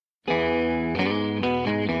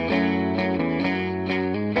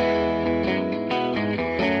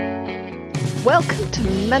Welcome to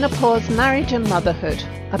Menopause, Marriage and Motherhood,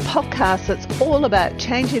 a podcast that's all about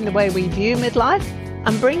changing the way we view midlife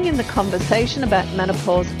and bringing the conversation about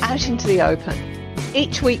menopause out into the open.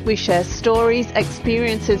 Each week we share stories,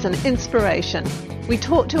 experiences and inspiration. We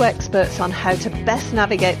talk to experts on how to best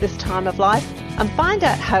navigate this time of life and find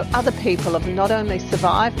out how other people have not only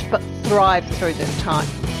survived but thrived through this time.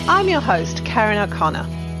 I'm your host, Karen O'Connor.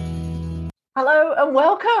 Hello and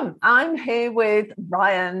welcome. I'm here with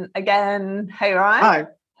Ryan again. Hey, Ryan. Hi.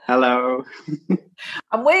 Hello.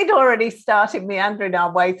 And we'd already started meandering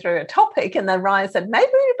our way through a topic, and then Ryan said,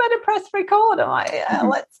 maybe we better press record. I'm like, yeah,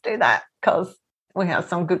 let's do that because we have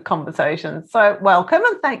some good conversations. So welcome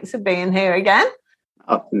and thanks for being here again.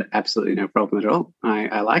 Oh, absolutely no problem at all.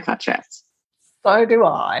 I like our chats. So do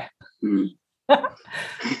I.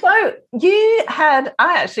 So I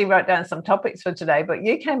actually wrote down some topics for today, but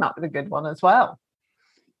you came up with a good one as well.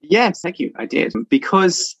 Yes, thank you. I did.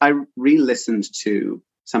 Because I re-listened to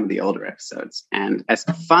some of the older episodes, and as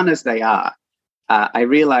fun as they are, I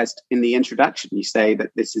realized in the introduction, you say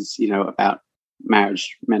that this is, about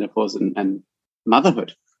marriage, menopause and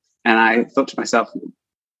motherhood. And I thought to myself,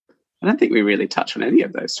 I don't think we really touch on any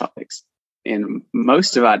of those topics. In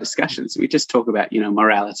most of our discussions, we just talk about,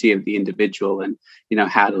 morality of the individual and,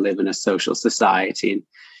 how to live in a social society and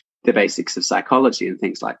the basics of psychology and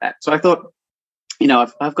things like that. So I thought,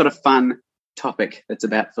 I've got a fun topic that's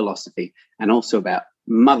about philosophy and also about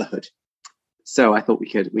motherhood. So I thought we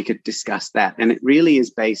could discuss that. And it really is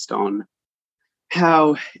based on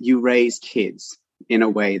how you raise kids in a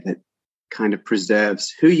way that kind of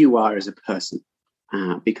preserves who you are as a person,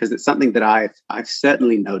 because it's something that I've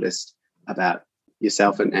certainly noticed about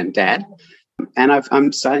yourself and Dad. And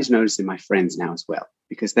I'm starting to notice in my friends now as well,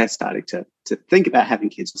 because they're starting to think about having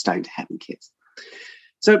kids or starting to having kids.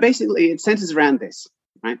 So basically it centers around this,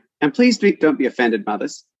 right? And please don't be offended,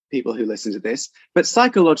 mothers, people who listen to this, but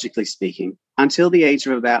psychologically speaking, until the age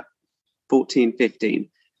of about 14, 15,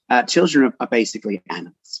 children are basically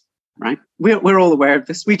animals, right? We're all aware of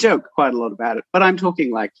this. We joke quite a lot about it, but I'm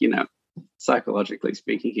talking like, psychologically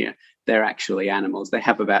speaking here, they're actually animals. They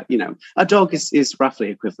have about, a dog is roughly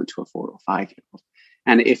equivalent to a 4 or 5 year old.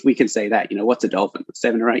 And if we can say that, what's a dolphin? A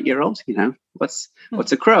 7 or 8 year old? What's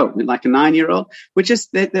a crow? Like a 9-year-old?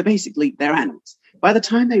 They're basically, they're animals. By the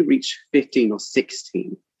time they reach 15 or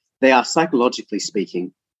 16, they are psychologically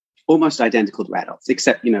speaking almost identical to adults,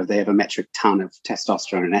 except, they have a metric ton of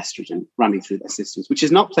testosterone and estrogen running through their systems, which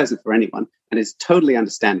is not pleasant for anyone and is totally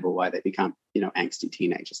understandable why they become, angsty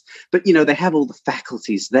teenagers. But, they have all the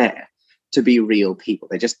faculties there to be real people.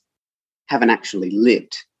 They just haven't actually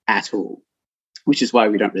lived at all, which is why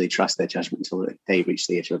we don't really trust their judgment until they reach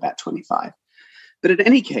the age of about 25. But in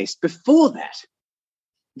any case, before that,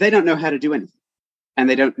 they don't know how to do anything. And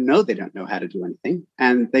they don't know how to do anything.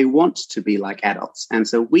 And they want to be like adults. And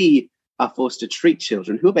so we are forced to treat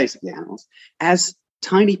children, who are basically animals, as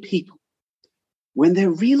tiny people when they're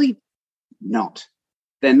really not.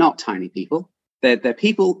 They're not tiny people. They're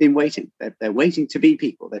people in waiting. They're waiting to be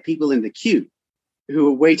people. They're people in the queue who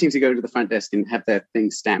are waiting to go to the front desk and have their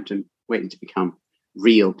things stamped and waiting to become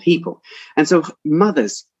real people. And so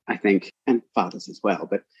mothers, I think, and fathers as well,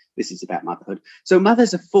 but this is about motherhood. So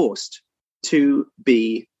mothers are forced to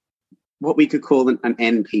be what we could call an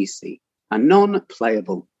NPC, a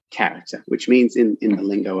non-playable character, which means in the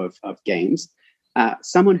lingo of games,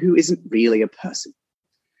 someone who isn't really a person,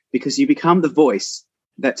 because you become the voice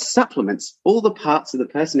that supplements all the parts of the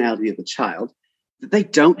personality of the child that they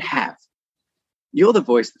don't have. You're the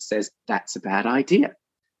voice that says, that's a bad idea.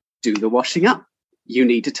 Do the washing up. You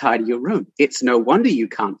need to tidy your room. It's no wonder you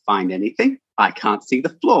can't find anything. I can't see the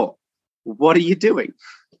floor. What are you doing?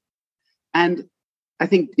 And I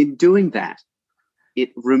think in doing that,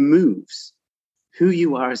 it removes who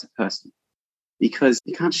you are as a person, because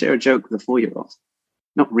you can't share a joke with a 4-year-old.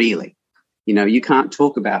 Not really. You can't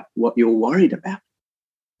talk about what you're worried about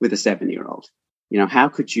with a 7-year-old. How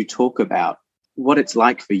could you talk about what it's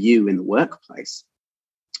like for you in the workplace,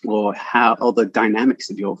 or the dynamics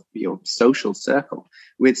of your social circle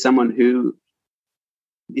with someone who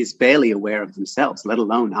is barely aware of themselves, let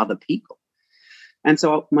alone other people? And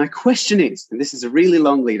so my question is, and this is a really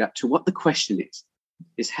long lead up to what the question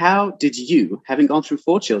is how did you, having gone through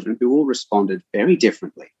 4 children who all responded very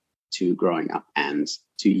differently to growing up and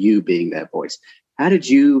to you being their voice, how did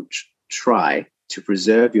you try to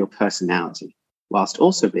preserve your personality whilst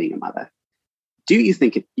also being a mother? Do you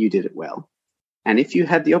think you did it well? And if you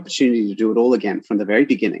had the opportunity to do it all again from the very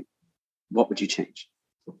beginning, what would you change?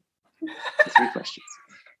 3 questions.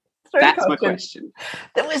 That's my question.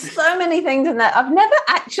 There was so many things in there. I've never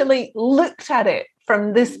actually looked at it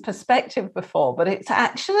from this perspective before, but it's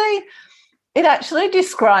actually It actually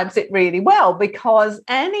describes it really well, because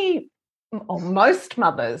any or most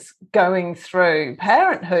mothers going through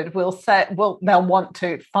parenthood will say, well, they'll want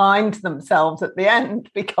to find themselves at the end,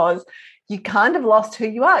 because you kind of lost who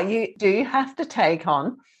you are. You do have to take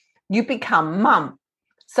on, you become mum.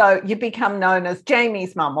 So you become known as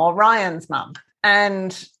Jamie's mum or Ryan's mum,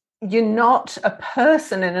 and you're not a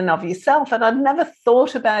person in and of yourself. And I'd never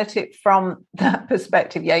thought about it from that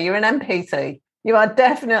perspective. Yeah, you're an NPC. You are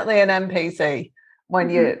definitely an NPC when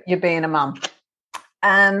you're being a mum.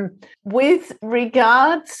 With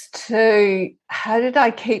regards to how did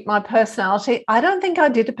I keep my personality, I don't think I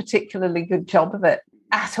did a particularly good job of it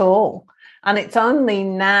at all. And it's only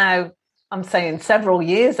now, I'm saying several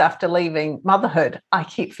years after leaving motherhood, I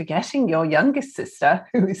keep forgetting your youngest sister,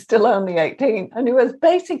 who is still only 18 and who has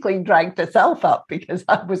basically dragged herself up because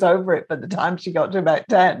I was over it by the time she got to about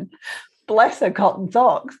 10. Bless her cotton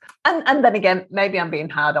socks. And then again, maybe I'm being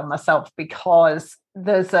hard on myself because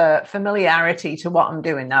there's a familiarity to what I'm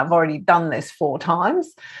doing now. I've already done this 3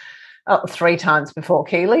 times before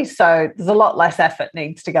Keely. So there's a lot less effort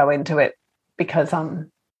needs to go into it because I'm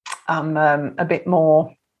a bit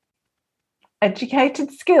more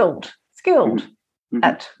educated, skilled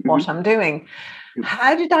at what I'm doing.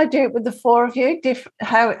 How did I do it with the 4 of you?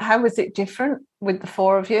 How was it different with the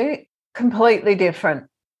 4 of you? Completely different.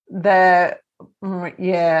 There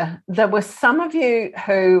were some of you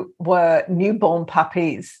who were newborn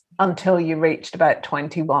puppies until you reached about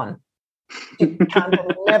 21. You kind of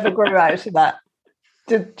never grew out of that.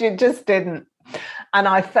 You just didn't. And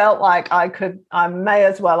I felt like I may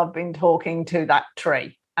as well have been talking to that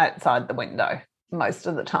tree outside the window most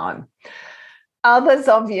of the time. Others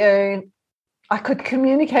of you, I could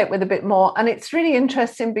communicate with a bit more. And it's really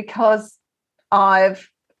interesting because I've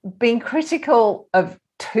been critical of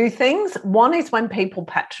 2 things. One is when people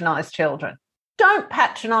patronize children. Don't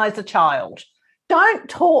patronize a child. Don't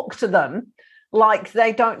talk to them like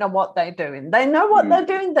they don't know what they're doing. They know what they're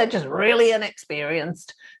doing. They're just really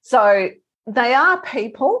inexperienced. So they are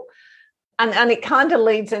people, and it kind of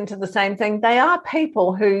leads into the same thing. They are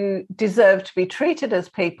people who deserve to be treated as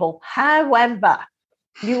people. However,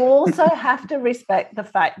 you also have to respect the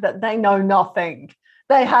fact that they know nothing.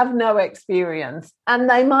 They have no experience, and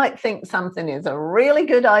they might think something is a really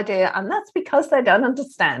good idea, and that's because they don't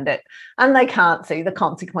understand it and they can't see the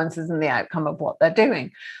consequences and the outcome of what they're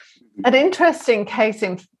doing. An interesting case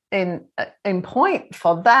in point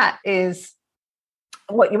for that is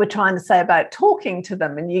what you were trying to say about talking to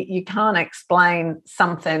them, and you can't explain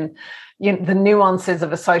something, the nuances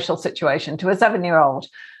of a social situation to a 7-year-old.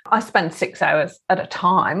 I spend 6 hours at a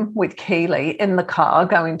time with Keely in the car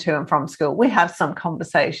going to and from school. We have some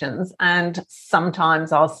conversations, and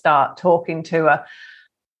sometimes I'll start talking to her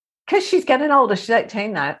because she's getting older. She's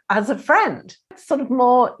 18 now, as a friend. It's sort of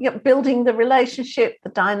more building the relationship. The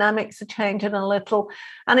dynamics are changing a little.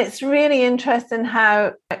 And it's really interesting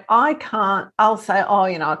how I'll say,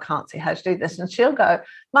 I can't see how to do this. And she'll go,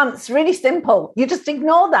 Mum, it's really simple. You just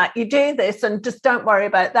ignore that. You do this and just don't worry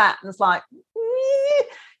about that. And it's like, you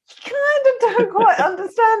kind of don't quite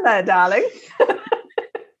understand there, darling.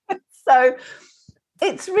 So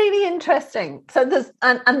it's really interesting. So there's,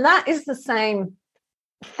 and that is the same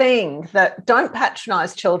thing, that don't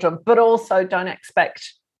patronize children, but also don't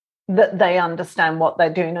expect that they understand what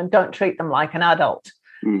they're doing, and don't treat them like an adult.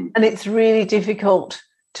 And it's really difficult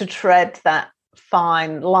to tread that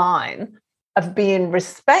fine line of being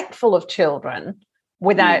respectful of children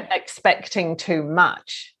without expecting too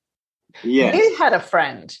much. Yes. You had a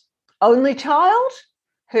friend, only child,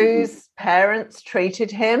 whose parents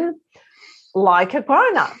treated him like a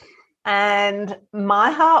grown-up. And my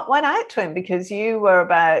heart went out to him because you were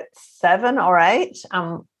about 7 or 8.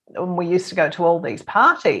 And we used to go to all these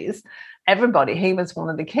parties. He was one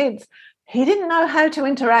of the kids. He didn't know how to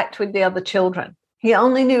interact with the other children. He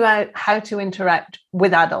only knew how to interact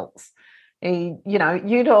with adults.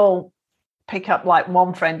 You'd all pick up like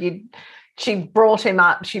one friend. She brought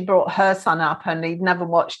her son up, and he'd never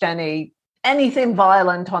watched anything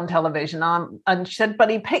violent on television. And she said, but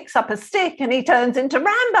he picks up a stick and he turns into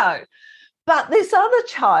Rambo. But this other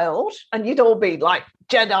child, and you'd all be like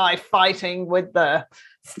Jedi fighting with the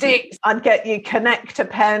sticks. I'd get you connector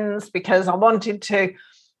pens because I wanted to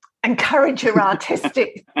encourage your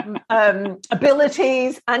artistic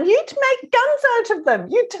abilities, and you'd make guns out of them.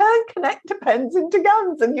 You'd turn connector pens into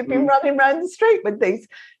guns, and you'd be running around the street with these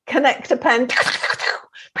connector pens.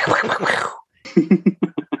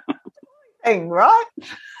 Thing, right?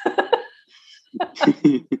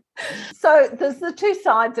 So there's the 2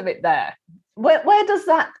 sides of it there. Where does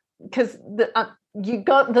that because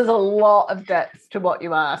there's a lot of depth to what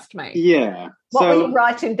you asked me. Yeah. What were you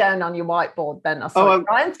writing down on your whiteboard then?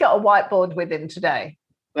 Ryan's got a whiteboard with him today.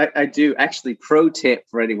 I do. Actually, pro tip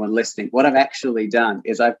for anyone listening, what I've actually done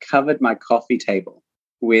is I've covered my coffee table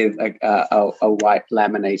with a white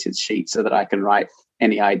laminated sheet so that I can write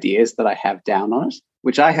any ideas that I have down on it,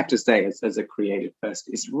 which I have to say as a creative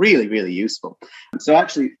person is really, really useful. So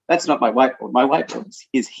actually, that's not my whiteboard. My whiteboard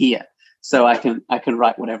is here. So I can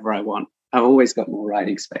write whatever I want. I've always got more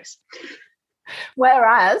writing space.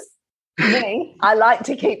 Whereas me, I like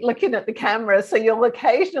to keep looking at the camera. So you'll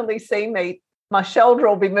occasionally see me, my shoulder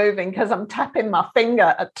will be moving because I'm tapping my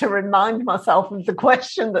finger to remind myself of the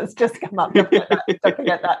question that's just come up. Don't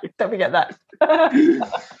forget that. Don't forget that.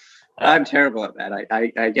 I'm terrible at that.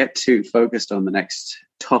 I get too focused on the next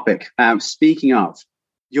topic. Speaking of,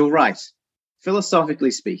 you're right.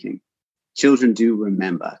 Philosophically speaking, children do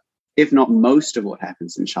remember, if not most of what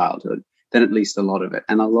happens in childhood, then at least a lot of it.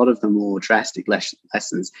 And a lot of the more drastic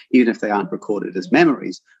lessons, even if they aren't recorded as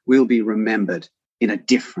memories, will be remembered in a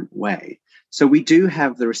different way. So we do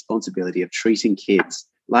have the responsibility of treating kids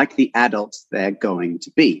like the adults they're going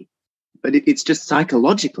to be. But it's just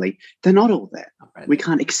psychologically, they're not all there. Right. We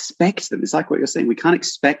can't expect them. It's like what you're saying. We can't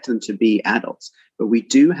expect them to be adults, but we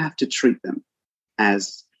do have to treat them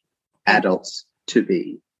as adults to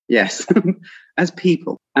be. Yes, as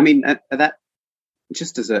people. I mean, that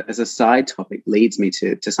just as a side topic leads me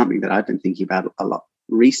to something that I've been thinking about a lot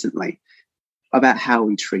recently, about how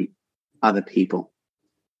we treat other people.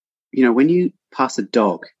 You know, when you pass a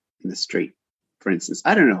dog in the street, for instance,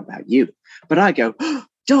 I don't know about you, but I go, oh,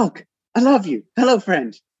 dog, I love you. Hello,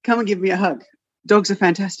 friend. Come and give me a hug. Dogs are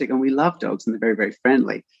fantastic, and we love dogs, and they're very, very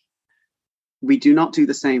friendly. We do not do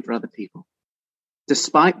the same for other people,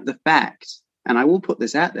 despite the fact, and I will put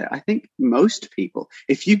this out there, I think most people,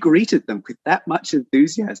 if you greeted them with that much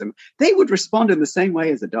enthusiasm, they would respond in the same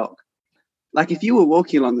way as a dog. Like if you were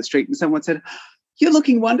walking along the street and someone said, you're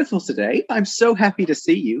looking wonderful today. I'm so happy to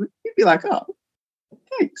see you. You'd be like, oh,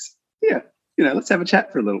 thanks. Yeah, let's have a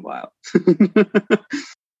chat for a little while.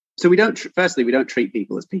 So we don't treat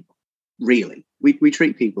people as people, really. We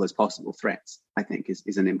treat people as possible threats, I think,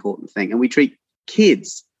 is an important thing. And we treat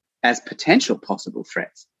kids as potential possible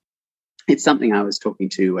threats. It's something I was talking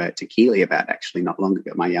to Keely about actually not long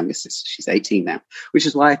ago, my youngest sister. She's 18 now, which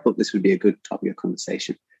is why I thought this would be a good topic of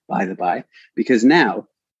conversation, by the by, because now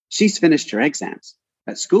she's finished her exams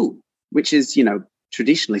at school, which is,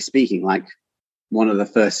 traditionally speaking, like one of the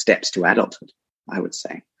first steps to adulthood, I would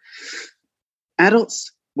say.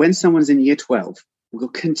 Adults, when someone's in year 12, will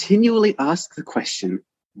continually ask the question,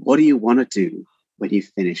 what do you want to do when you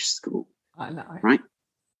finish school? I know. Right?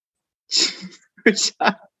 Which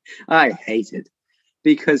I hated.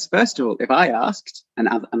 Because first of all, if I asked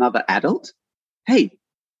another adult, hey,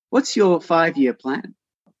 what's your 5-year plan?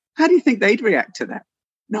 How do you think they'd react to that?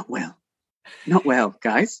 Not well. Not well,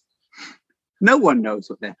 guys. No one knows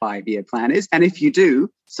what their 5-year plan is. And if you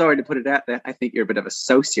do, sorry to put it out there, I think you're a bit of a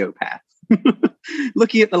sociopath.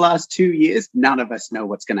 Looking at the last 2 years, none of us know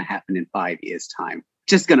what's going to happen in 5 years' time.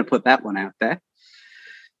 Just going to put that one out there.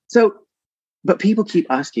 So, but people keep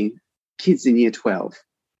asking kids in year 12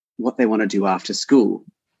 what they want to do after school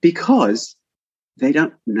because they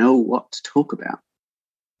don't know what to talk about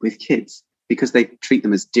with kids because they treat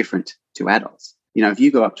them as different to adults. If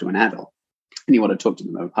you go up to an adult and you want to talk to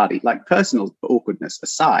them at a party, like personal awkwardness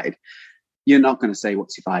aside, you're not going to say,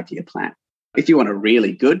 what's your 5-year plan? If you want a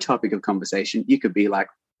really good topic of conversation, you could be like,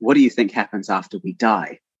 what do you think happens after we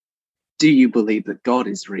die? Do you believe that God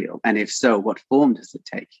is real? And if so, what form does it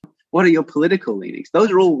take? What are your political leanings?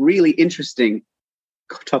 Those are all really interesting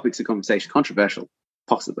topics of conversation, controversial,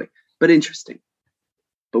 possibly, but interesting.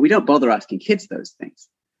 But we don't bother asking kids those things.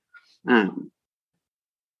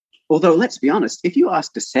 Although, let's be honest, if you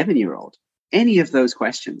asked a 7-year-old any of those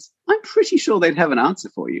questions, I'm pretty sure they'd have an answer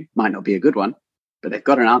for you. Might not be a good one, but they've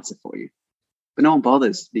got an answer for you. But no one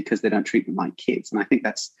bothers because they don't treat them like kids. And I think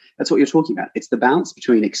that's what you're talking about. It's the balance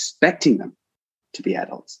between expecting them to be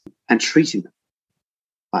adults and treating them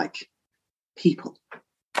like people.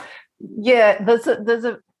 Yeah, there's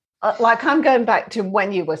a like I'm going back to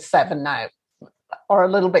when you were 7 now, or a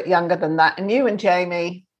little bit younger than that. And you and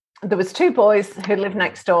Jamie, there was 2 boys who lived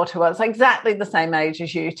next door to us, exactly the same age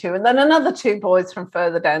as you two. And then another 2 boys from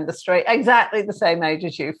further down the street, exactly the same age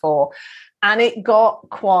as you 4. And it got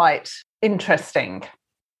quite interesting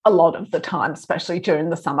a lot of the time, especially during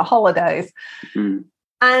the summer holidays. Mm-hmm.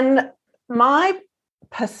 And my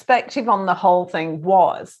perspective on the whole thing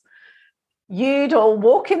was you'd all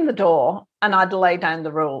walk in the door and I'd lay down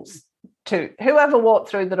the rules to whoever walked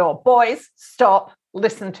through the door. Boys, stop,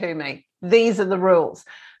 listen to me. These are the rules.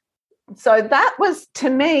 So that was, to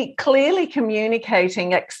me, clearly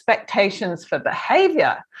communicating expectations for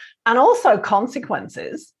behavior and also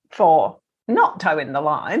consequences for not toeing the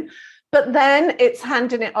line. But then it's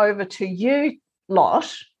handing it over to you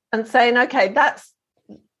lot and saying, okay,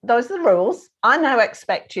 those are the rules. I now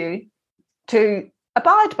expect you to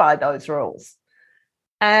abide by those rules.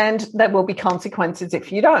 And there will be consequences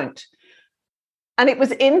if you don't. And it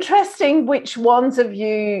was interesting which ones of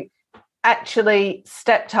you actually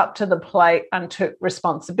stepped up to the plate and took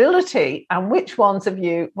responsibility, and which ones of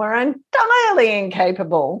you were entirely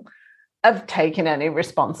incapable of taking any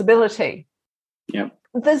responsibility. Yep.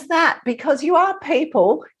 There's that, because you are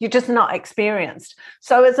people, you're just not experienced.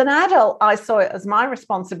 So as an adult, I saw it as my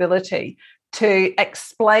responsibility to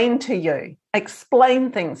explain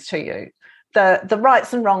things to you, the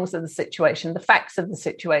rights and wrongs of the situation, the facts of the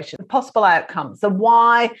situation, the possible outcomes, the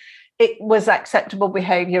why it was acceptable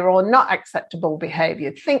behavior or not acceptable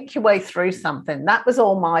behavior. Think your way through something. That was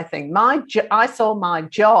all my thing. I saw my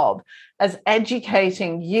job as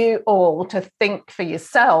educating you all to think for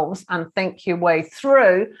yourselves and think your way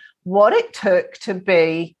through what it took to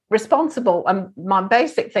be responsible. And my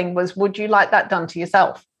basic thing was, would you like that done to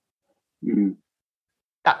yourself? Mm.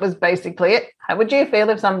 That was basically it. How would you feel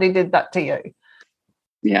if somebody did that to you?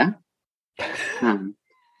 Yeah.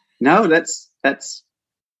 No, that's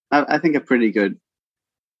I think a pretty good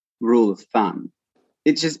rule of thumb.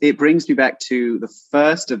 It brings me back to the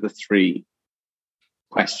first of the three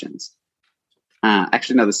questions.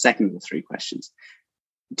 Actually, no, the second of the three questions.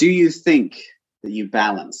 Do you think that you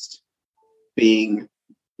balanced being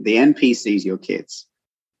the NPCs, your kids,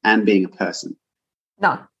 and being a person?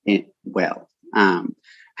 No. Well,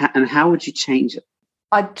 and how would you change it?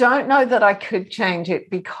 I don't know that I could change it,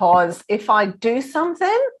 because if I do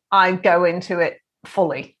something, I go into it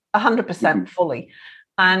fully, 100% fully.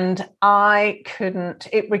 And I couldn't,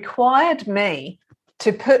 it required me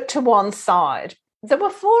to put to one side. There were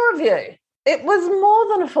 4 of you. It was more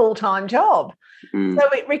than a full-time job. So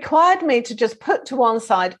it required me to just put to one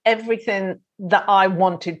side everything that I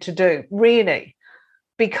wanted to do, really,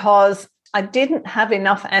 because I didn't have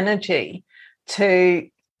enough energy to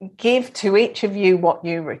give to each of you what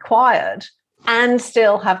you required and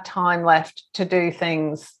still have time left to do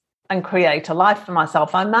things and create a life for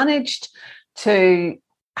myself. I managed to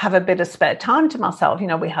have a bit of spare time to myself. You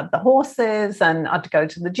know, we had the horses and I'd go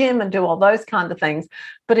to the gym and do all those kind of things.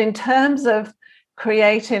 But in terms of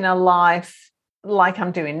creating a life like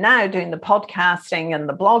I'm doing now, doing the podcasting and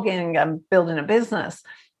the blogging and building a business,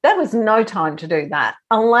 there was no time to do that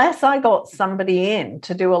unless I got somebody in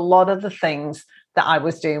to do a lot of the things that I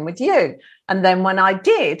was doing with you. And then when I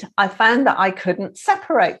did, I found that I couldn't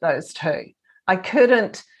separate those two. I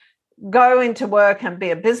couldn't go into work and be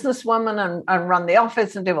a businesswoman and run the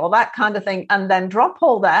office and do all that kind of thing, and then drop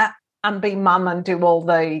all that and be mum and do all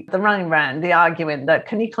the running around, the arguing, that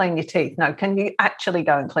can you clean your teeth? No, can you actually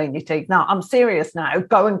go and clean your teeth? No, I'm serious now.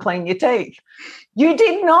 Go and clean your teeth. You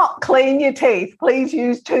did not clean your teeth. Please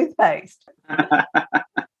use toothpaste.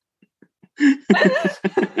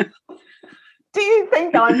 Do you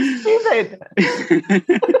think I'm stupid?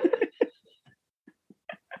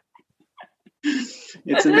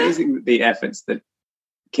 It's amazing the efforts that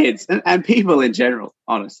kids and people in general,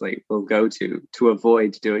 honestly, will go to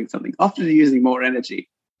avoid doing something, often using more energy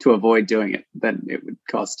to avoid doing it than it would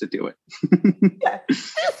cost to do it. Yeah,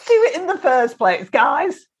 just do it in the first place,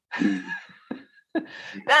 guys. And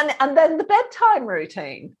then the bedtime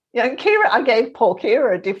routine. You know, I gave poor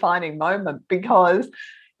Kira a defining moment, because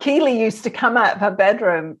Keely used to come out of her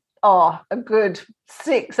bedroom a good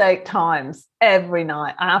 6-8 times every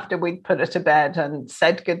night after we'd put her to bed and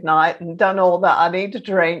said goodnight and done all that. I need a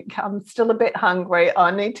drink. I'm still a bit hungry.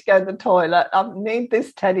 I need to go to the toilet. I need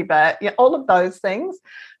this teddy bear. Yeah, all of those things.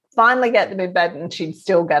 Finally get them in bed, and she'd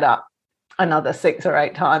still get up another 6 or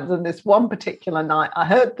 8 times. And this one particular night, I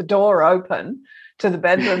heard the door open to the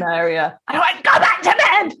bedroom area. And I went, go back to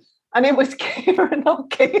bed. And it was Kira,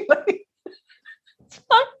 not Keely.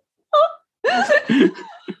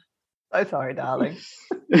 So sorry, darling.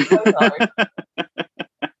 So sorry.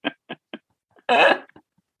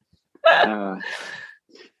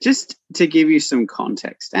 Just to give you some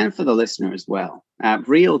context, and for the listener as well,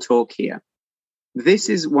 real talk here. This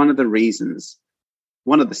is one of the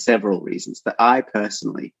several reasons that I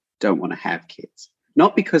personally don't want to have kids.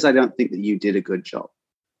 Not because I don't think that you did a good job,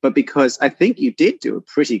 but because I think you did do a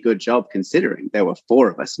pretty good job, considering there were 4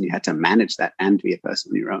 of us and you had to manage that and be a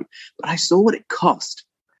person on your own. But I saw what it cost.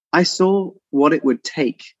 I saw what it would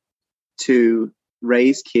take to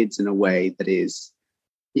raise kids in a way that is,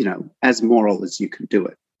 you know, as moral as you can do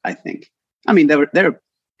it, I think. I mean, there are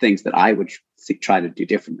things that I would try to do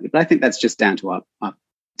differently. But I think that's just down to our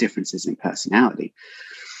differences in personality.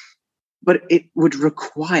 But it would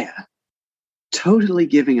require totally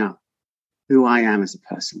giving up who I am as a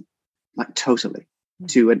person, like totally,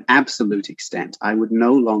 to an absolute extent. I would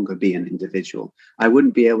no longer be an individual. I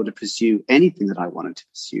wouldn't be able to pursue anything that I wanted to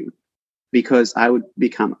pursue because I would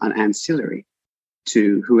become an ancillary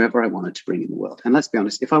to whoever I wanted to bring in the world. And let's be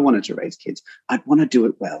honest, if I wanted to raise kids, I'd want to do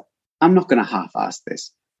it well. I'm not going to half-ass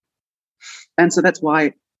this. And so that's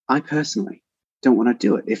why I personally don't want to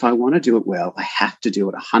do it. If I want to do it well, I have to do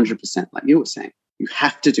it 100%, like you were saying. You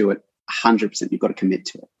have to do it 100%. You've got to commit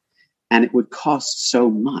to it. And it would cost so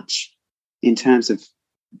much in terms of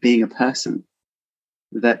being a person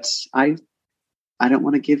that I don't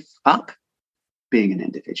want to give up being an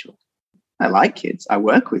individual. I like kids. I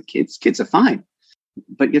work with kids. Kids are fine.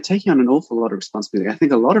 But you're taking on an awful lot of responsibility. I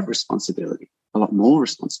think a lot of responsibility, a lot more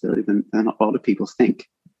responsibility than a lot of people think.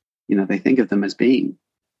 You know, they think of them as being,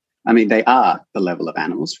 I mean, they are the level of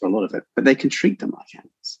animals for a lot of it, but they can treat them like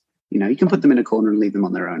animals. You know, you can put them in a corner and leave them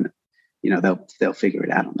on their own. You know, they'll figure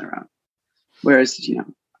it out on their own. Whereas, you know,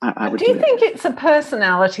 I would. Do you think it's a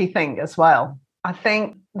personality thing as well? I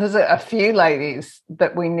think there's a few ladies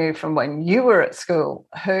that we knew from when you were at school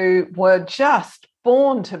who were just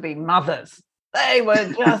born to be mothers. They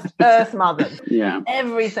were just earth mothers. Yeah.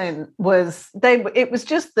 Everything was, it was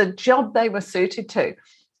just the job they were suited to.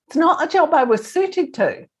 It's not a job I was suited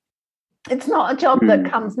to. It's not a job that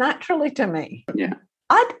comes naturally to me. Yeah.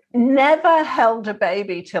 I'd never held a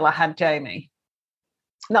baby till I had Jamie.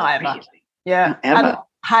 Not ever. Really? Yeah. Ever?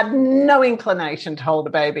 Had no inclination to hold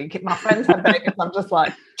a baby. My friends had babies. I'm just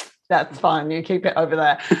like, that's fine. You keep it over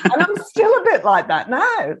there. And I'm still a bit like that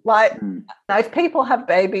now. Like, if people have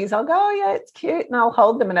babies, I'll go, oh, yeah, it's cute, and I'll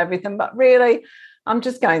hold them and everything. But really, I'm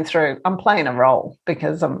just going through, I'm playing a role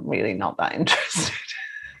because I'm really not that interested.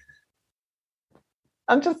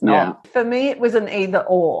 I'm just not. Yeah. For me, it was an either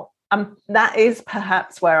or. That is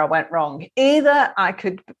perhaps where I went wrong. Either I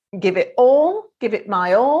could give it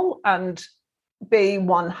my all, and be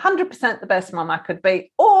 100% the best mum I could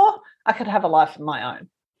be, or I could have a life of my own.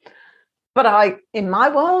 But in my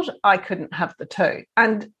world, I couldn't have the two.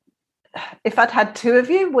 And if I'd had two of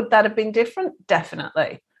you, would that have been different?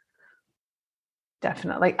 Definitely.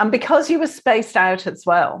 Definitely. And because you were spaced out as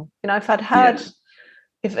well, you know, if I'd had,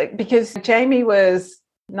 because Jamie was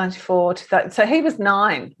 94 to that, so he was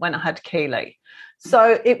 9 when I had Keely.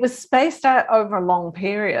 So it was spaced out over a long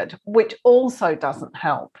period, which also doesn't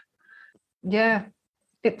help. Yeah,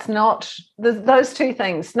 it's not, those two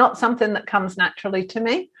things, not something that comes naturally to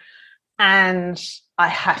me. And I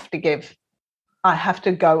have to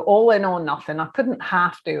go all in or nothing. I couldn't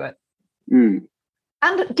half do it. And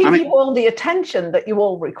give you all the attention that you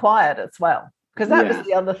all required as well. Because that was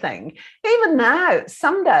the other thing. Even now,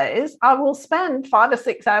 some days I will spend 5 or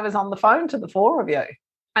 6 hours on the phone to the 4 of you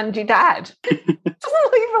and your dad.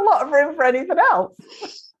 Doesn't leave a lot of room for anything else.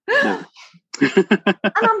 No.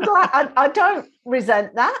 And I'm glad. I don't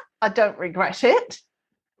resent that. I don't regret it.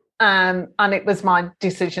 And it was my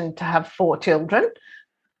decision to have 4 children.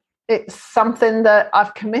 It's something that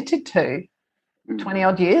I've committed to 20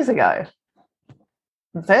 odd years ago.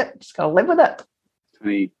 That's it. Just got to live with it.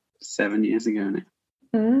 27 years ago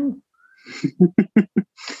now.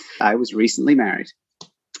 I was recently married.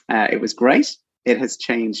 It was great. It has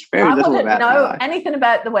changed very little about my life. I wouldn't know anything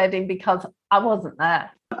about the wedding because I wasn't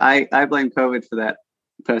there. I blame COVID for that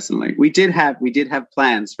personally. We did have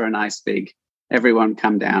plans for a nice big, everyone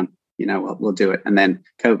come down, you know, we'll do it. And then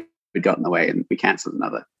COVID got in the way and we cancelled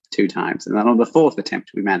another 2 times. And then on the 4th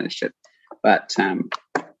attempt, we managed it. But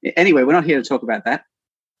anyway, we're not here to talk about that.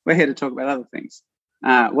 We're here to talk about other things.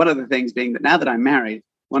 One of the things being that now that I'm married,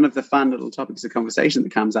 one of the fun little topics of conversation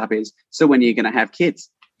that comes up is, so when are you going to have kids?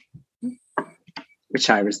 Which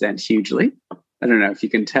I resent hugely. I don't know if you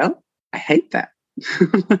can tell. I hate that.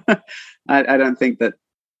 I don't think that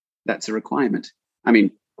that's a requirement. I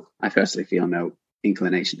mean, I personally feel no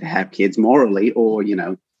inclination to have kids morally, or, you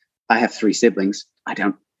know, I have 3 siblings. I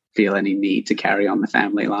don't feel any need to carry on the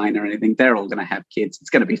family line or anything. They're all going to have kids. It's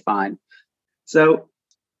going to be fine. So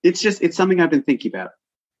it's something I've been thinking about.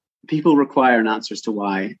 People require an answer as to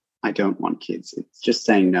why I don't want kids. It's just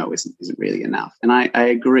saying no isn't really enough. And I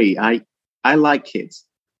agree. I like kids,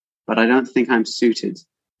 but I don't think I'm suited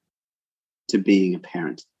to being a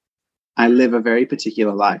parent. I live a very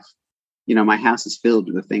particular life. You know, my house is filled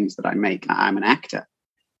with the things that I make. I'm an actor.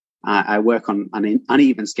 I work on an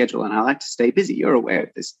uneven schedule, and I like to stay busy. You're aware of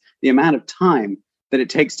this. The amount of time that it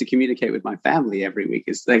takes to communicate with my family every week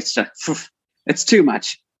it's too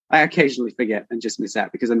much. I occasionally forget and just miss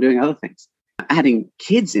out because I'm doing other things. Adding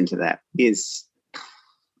kids into that is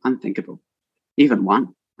unthinkable. Even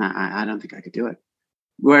one, I don't think I could do it.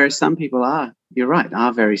 Whereas some people are, you're right,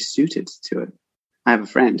 are very suited to it. I have a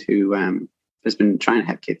friend who has been trying to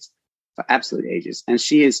have kids for absolute ages, and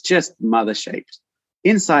she is just mother-shaped,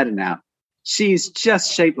 inside and out. She's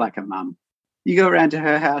just shaped like a mum. You go around to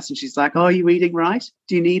her house and she's like, oh, are you eating right?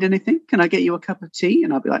 Do you need anything? Can I get you a cup of tea?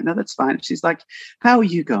 And I'll be like, no, that's fine. And she's like, how are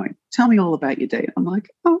you going? Tell me all about your day. And I'm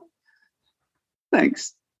like, oh,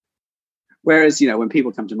 thanks. Whereas, when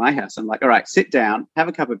people come to my house, I'm like, all right, sit down, have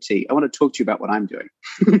a cup of tea. I want to talk to you about what I'm doing.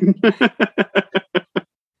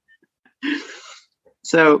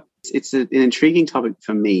 So it's an intriguing topic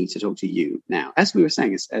for me to talk to you now. As we were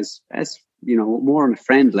saying, as more on a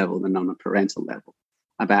friend level than on a parental level,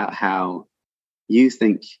 about how you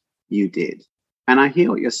think you did. And I hear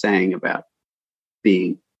what you're saying about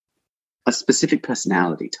being a specific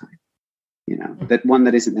personality type, that one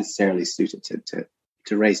that isn't necessarily suited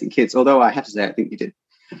to raising kids. Although I have to say, I think you did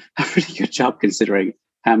a pretty good job considering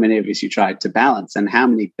how many of us you tried to balance and how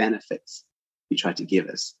many benefits you tried to give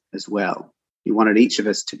us as well. You wanted each of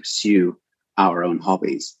us to pursue our own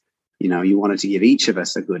hobbies. You wanted to give each of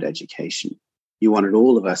us a good education. You wanted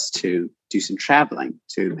all of us to do some traveling,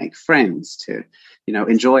 to make friends, to,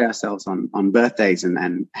 enjoy ourselves on birthdays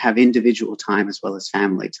and have individual time as well as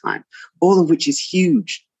family time, all of which is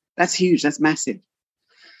huge. That's huge. That's massive.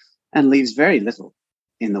 And leaves very little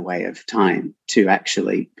in the way of time to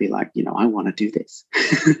actually be like, I want to do this.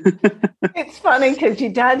 It's funny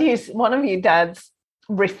because one of your dad's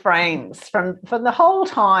refrains from the whole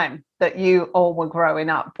time that you all were growing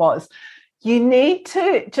up was, you need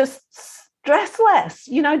to just stress less,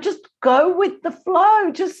 just go with the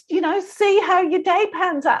flow, just, see how your day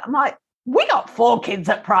pans out. I'm like, we got 4 kids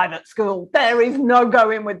at private school. There is no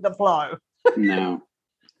going with the flow. No,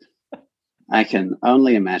 I can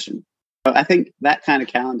only imagine. But I think that kind of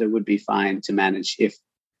calendar would be fine to manage if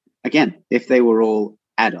they were all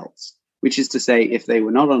adults, which is to say, if they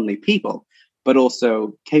were not only people, but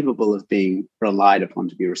also capable of being relied upon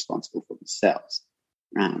to be responsible for themselves,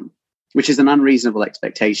 which is an unreasonable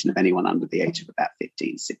expectation of anyone under the age of about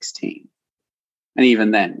 15, 16. And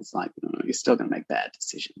even then, it's like, you're still going to make bad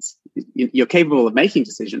decisions. You're capable of making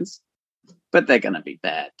decisions, but they're going to be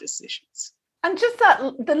bad decisions. And just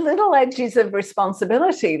the little edges of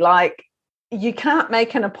responsibility, like you can't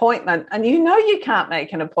make an appointment and you can't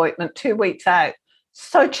make an appointment 2 weeks out.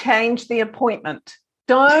 So change the appointment.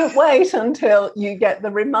 Don't wait until you get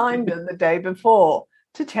the reminder the day before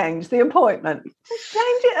to change the appointment. Just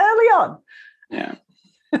change it early on. Yeah.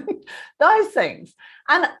 Those things.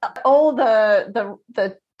 And all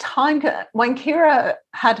the time when Kira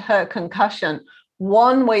had her concussion,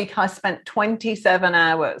 1 week I spent 27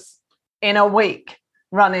 hours in a week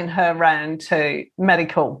running her around to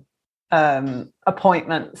medical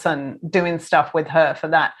appointments and doing stuff with her for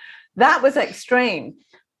that. That was extreme.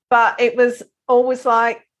 But it was always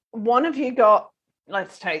like, one of you got,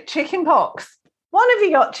 let's take chicken pox. One of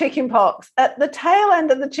you got chicken pox. At the tail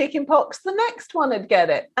end of the chicken pox, the next one would get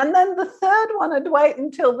it. And then the third one would wait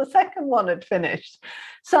until the second one had finished.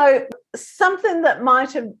 So something that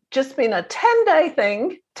might have just been a 10-day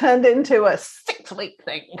thing turned into a 6-week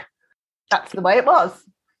thing. That's the way it was.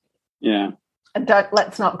 Yeah. And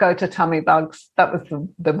let's not go to tummy bugs. That was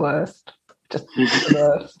the worst. Just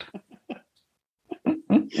the worst.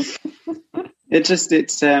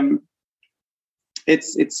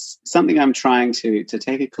 It's something I'm trying to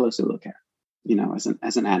take a closer look at,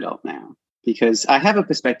 as an adult now, because I have a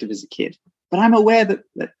perspective as a kid, but I'm aware that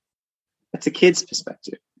that's a kid's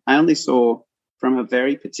perspective. I only saw from a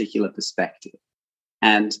very particular perspective.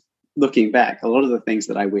 And looking back, a lot of the things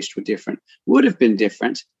that I wished were different would have been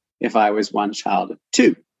different if I was one child of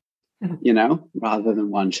 2, rather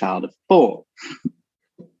than one child of 4.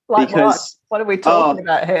 Like because, what are we talking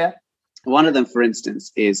about here? One of them, for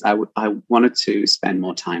instance, is I wanted to spend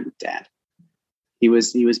more time with Dad. He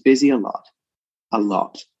was busy a lot.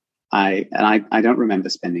 I don't remember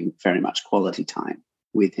spending very much quality time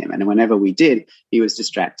with him. And whenever we did, he was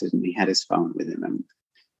distracted and he had his phone with him. And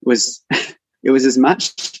it was as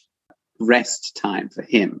much rest time for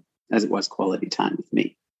him as it was quality time with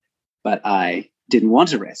me. But I didn't want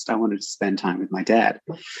to rest. I wanted to spend time with my dad.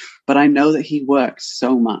 But I know that he worked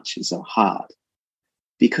so much and so hard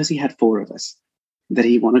because he had 4 of us that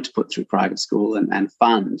he wanted to put through private school and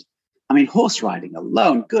fund. I mean, horse riding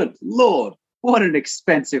alone, good Lord, what an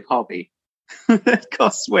expensive hobby. It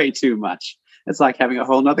costs way too much. It's like having a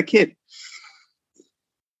whole nother kid.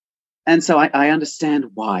 And so I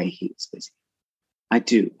understand why he was busy. I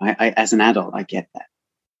do. I as an adult, I get that.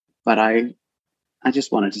 But I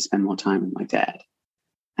just wanted to spend more time with my dad.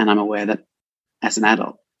 And I'm aware that as an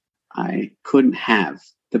adult, I couldn't have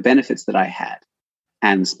the benefits that I had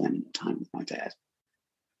and spending time with my dad.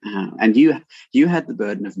 And you had the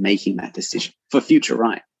burden of making that decision for future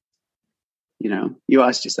right. You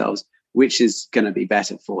asked yourselves, which is going to be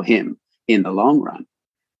better for him in the long run?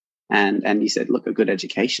 And you said, look, a good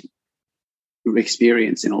education,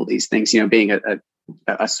 experience in all these things, being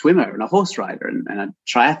a swimmer and a horse rider and a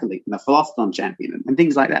triathlete and a phiathlon champion and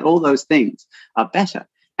things like that. All those things are better.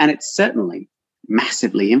 And it's certainly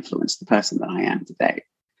massively influenced the person that I am today,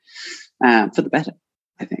 for the better,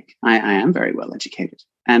 I think. I am very well educated.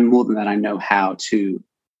 And more than that, I know how to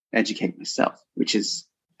educate myself, which is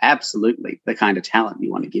absolutely the kind of talent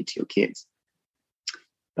you want to give to your kids.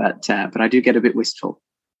 But I do get a bit wistful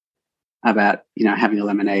about, having a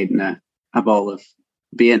lemonade and a bowl of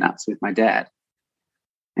beer nuts with my dad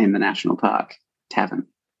in the National Park Tavern.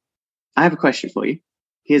 I have a question for you.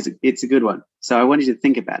 It's a good one. So I want you to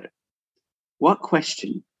think about it. What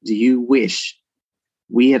question do you wish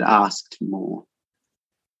we had asked more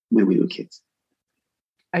when we were kids?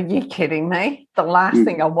 Are you kidding me? The last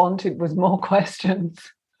thing I wanted was more questions.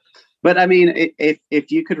 But I mean,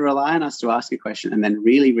 if you could rely on us to ask a question and then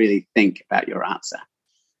really, really think about your answer,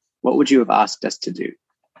 what would you have asked us to do?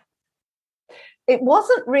 It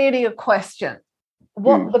wasn't really a question.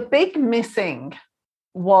 What the big missing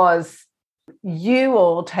was you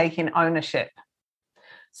all taking ownership.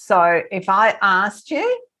 So if I asked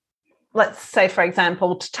you, let's say, for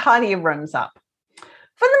example, to tidy your rooms up,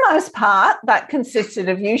 for the most part, that consisted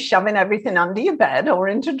of you shoving everything under your bed or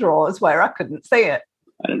into drawers where I couldn't see it.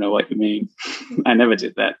 I don't know what you mean. I never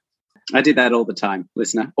did that. I did that all the time,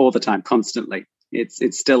 listener, all the time, constantly.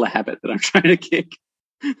 It's still a habit that I'm trying to kick.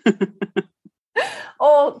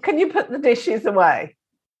 Or can you put the dishes away?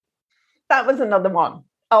 That was another one.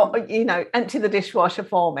 Oh, empty the dishwasher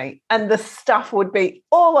for me. And the stuff would be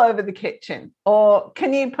all over the kitchen. Or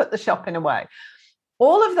can you put the shopping away?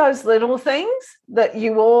 All of those little things that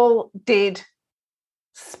you all did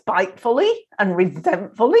spitefully and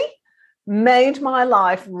resentfully made my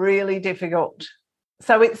life really difficult.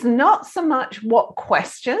 So it's not so much what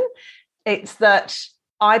question, it's that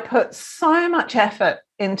I put so much effort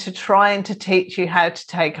into trying to teach you how to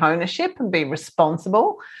take ownership and be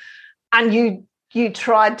responsible. And you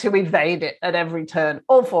tried to evade it at every turn,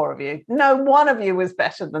 all four of you. No one of you was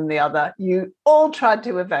better than the other. You all tried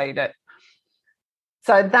to evade it.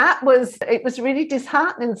 So it was really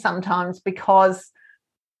disheartening sometimes because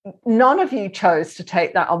none of you chose to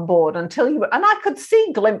take that on board until you were, and I could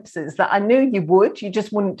see glimpses that I knew you would, you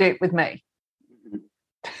just wouldn't do it with me.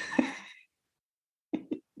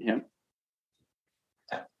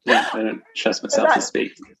 Yeah, I don't trust myself to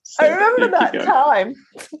speak. So, I remember that time.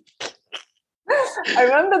 I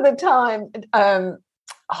remember the time,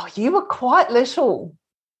 you were quite little.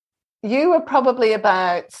 You were probably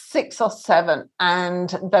about 6 or 7,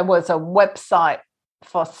 and there was a website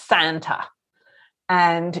for Santa.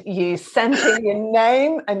 And you sent in your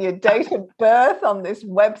name and your date of birth on this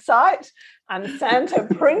website, and Santa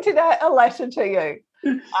printed out a letter to you.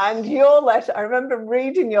 And your letter, I remember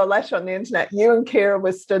reading your letter on the internet. You and Kira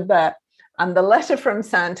were stood there, and the letter from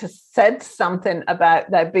Santa said something about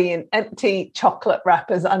there being empty chocolate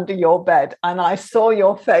wrappers under your bed. And I saw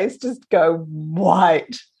your face just go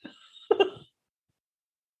white.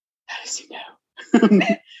 How does he know?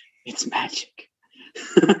 It's magic.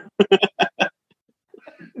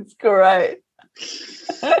 It's great.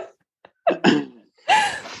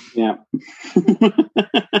 Yeah.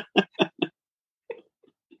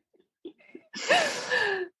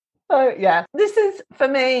 So, yeah, this is, for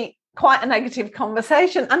me, quite a negative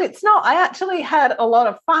conversation. And it's not. I actually had a lot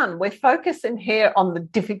of fun. We're focusing here on the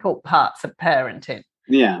difficult parts of parenting.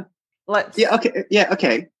 Yeah.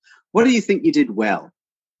 Okay. What do you think you did well?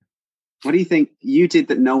 What do you think you did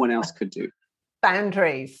that no one else could do?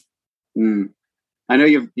 Boundaries. I know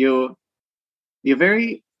you're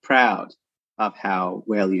very proud of how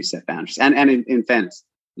well you set boundaries. And in fairness,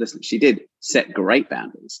 listen, she did set great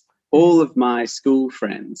boundaries. All of my school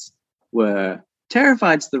friends were,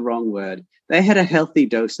 terrified's the wrong word, they had a healthy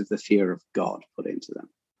dose of the fear of God put into them,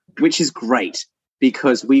 which is great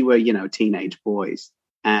because we were, teenage boys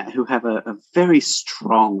who have a very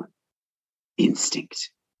strong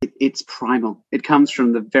instinct. It's primal. It comes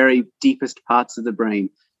from the very deepest parts of the brain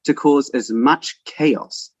to cause as much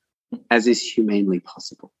chaos as is humanly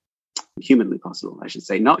possible, I should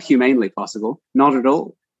say. Not humanely possible, not at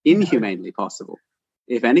all. Inhumanely possible,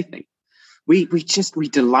 if anything. We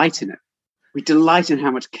delight in it. We delight in how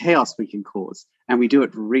much chaos we can cause, and we do it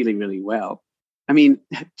really, really well. I mean,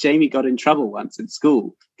 Jamie got in trouble once in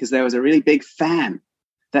school because there was a really big fan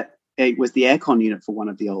that it was the aircon unit for one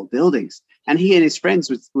of the old buildings, and he and his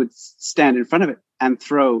friends would stand in front of it and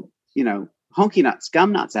throw, honky nuts,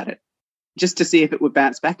 gum nuts at it just to see if it would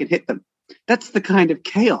bounce back and hit them. That's the kind of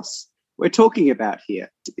chaos we're talking about here.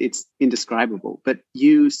 It's indescribable, but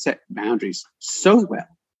you set boundaries so well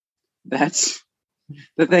that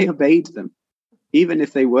they obeyed them, even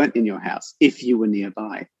if they weren't in your house, if you were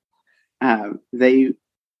nearby. They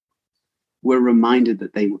were reminded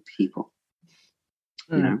that they were people,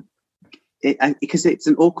 because it's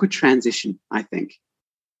an awkward transition, I think.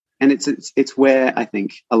 And it's where I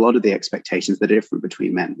think a lot of the expectations that are different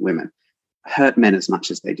between men and women hurt men as much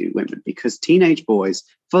as they do women, because teenage boys,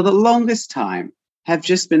 for the longest time, have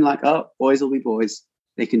just been like, oh, boys will be boys.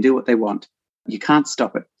 They can do what they want. You can't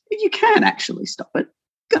stop it. You can actually stop it.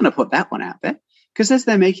 Gonna put that one out there. Because as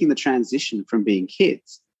they're making the transition from being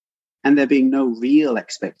kids, and there being no real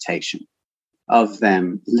expectation of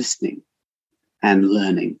them listening and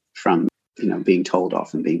learning from, being told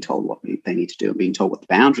off and being told what they need to do and being told what the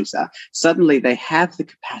boundaries are, suddenly they have the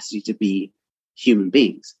capacity to be human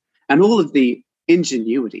beings. And all of the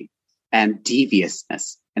ingenuity and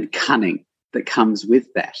deviousness and cunning that comes with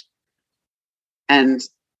that. And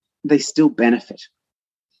they still benefit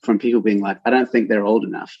from people being like, I don't think they're old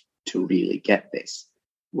enough to really get this.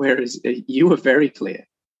 Whereas you were very clear.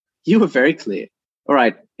 You were very clear. All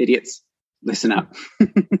right, idiots, listen up.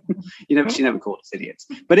 She never called us idiots,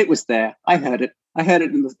 but it was there. I heard it. I heard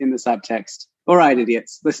it in the subtext. All right,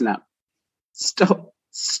 idiots, listen up.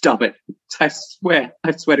 Stop it. I swear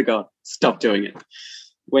to God, stop doing it.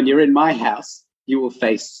 When you're in my house, you will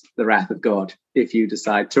face the wrath of God if you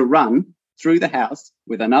decide to run through the house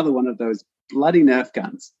with another one of those bloody Nerf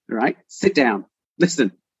guns, all right? Sit down,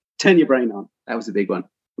 listen, turn your brain on. That was a big one.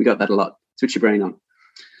 We got that a lot. Switch your brain on.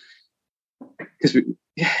 Because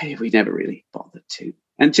we never really bothered to.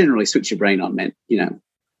 And generally switch your brain on meant,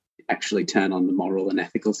 actually turn on the moral and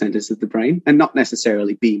ethical centers of the brain and not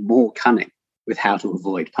necessarily be more cunning with how to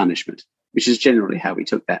avoid punishment, which is generally how we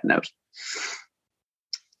took that note.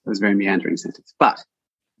 It was a very meandering sentence. But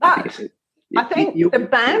I think the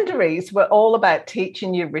boundaries were all about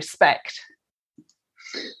teaching you respect.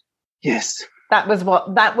 Yes. That was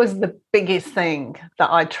the biggest thing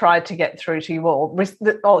that I tried to get through to you all.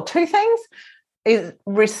 Two things is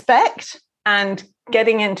respect and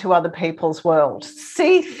getting into other people's world.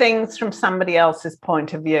 See things from somebody else's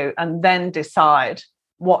point of view and then decide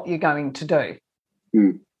what you're going to do.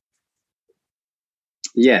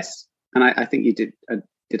 Yes. And I think you did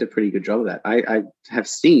a pretty good job of that. I have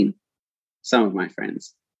seen some of my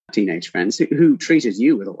friends, teenage friends, who treated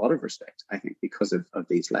you with a lot of respect, I think, because of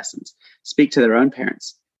these lessons, speak to their own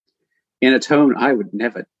parents in a tone I would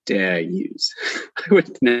never dare use. I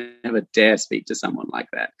would never dare speak to someone like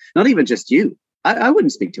that. Not even just you. I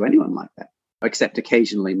wouldn't speak to anyone like that, except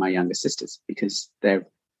occasionally my younger sisters, because they're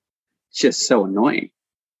just so annoying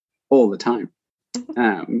all the time.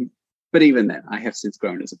 But even then, I have since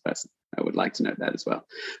grown as a person. I would like to note that as well.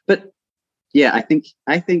 But yeah, I think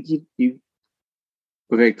you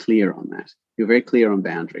were very clear on that. You were very clear on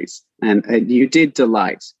boundaries, and you did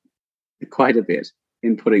delight quite a bit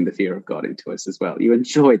in putting the fear of God into us as well. You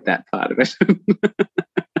enjoyed that part of it.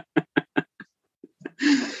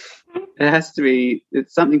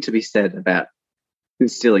 It's something to be said about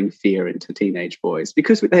instilling fear into teenage boys,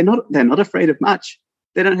 because they're not afraid of much.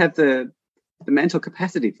 They don't have the mental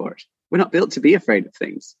capacity for it. We're not built to be afraid of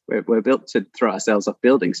things. We're built to throw ourselves off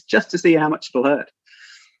buildings just to see how much it'll hurt.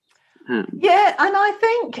 Yeah, and I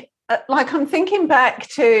think, I'm thinking back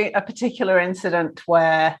to a particular incident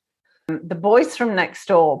where the boys from next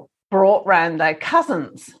door brought round their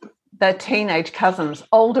cousins, their teenage cousins,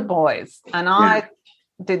 older boys, and I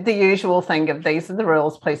did the usual thing of, these are the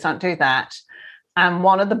rules, please don't do that. And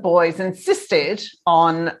one of the boys insisted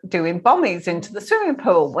on doing bombies into the swimming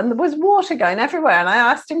pool when there was water going everywhere. And I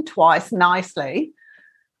asked him twice nicely.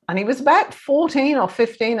 And he was about 14 or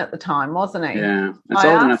 15 at the time, wasn't he? Yeah, it's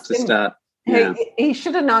old enough to start. Yeah. He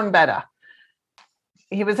should have known better.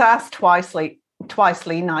 He was asked twicely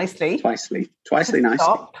nicely. Twicely nicely.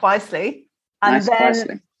 Stop, twicely. And nice, then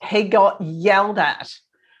twicely. He got yelled at.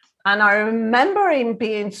 And I remember him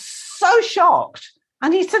being so shocked.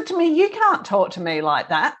 And he said to me, you can't talk to me like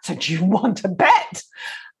that. So do you want to bet?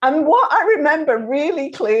 And what I remember really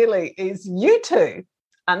clearly is you two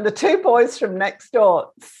and the two boys from next door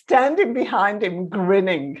standing behind him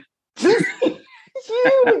grinning.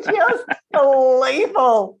 You were just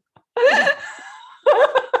gleeful.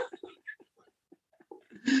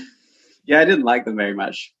 Yeah, I didn't like them very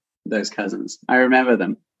much, those cousins. I remember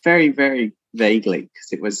them very, very vaguely,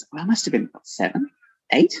 because it was, I must have been 7,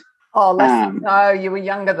 8. Oh, no, you were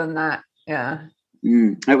younger than that. Yeah.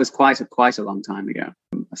 It was quite a long time ago.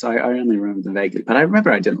 So I only remember them vaguely, but I remember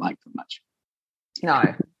I didn't like them much. No,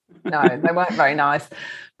 they weren't very nice.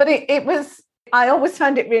 But it was, I always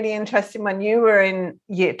found it really interesting when you were in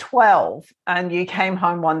year 12 and you came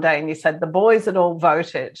home one day and you said the boys had all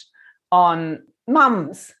voted on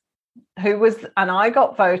mums, and I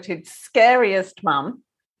got voted scariest mum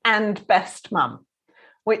and best mum,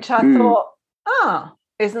 which I thought,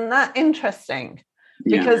 isn't that interesting?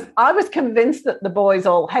 Because I was convinced that the boys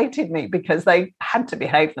all hated me because they had to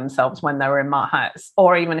behave themselves when they were in my house,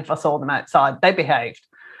 or even if I saw them outside, they behaved.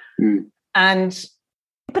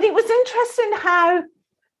 But it was interesting how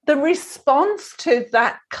the response to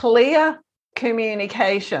that clear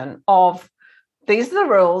communication of these are the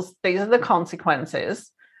rules, these are the consequences,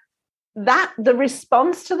 that the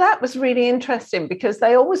response to that was really interesting because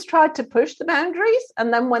they always tried to push the boundaries.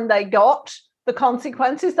 And then when they got the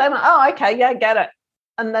consequences, they went, oh, okay, yeah, get it.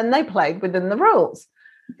 And then they played within the rules.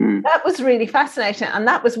 That was really fascinating. And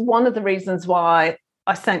that was one of the reasons why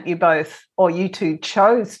I sent you both, or you two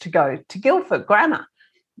chose to go to Guildford Grammar,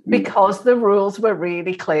 because the rules were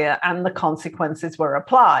really clear and the consequences were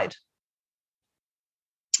applied.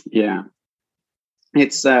 Yeah.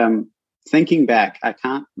 It's thinking back, I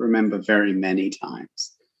can't remember very many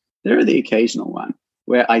times. There are the occasional one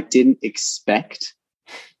where I didn't expect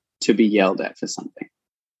to be yelled at for something.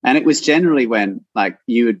 And it was generally when, like,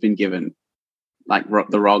 you had been given, like,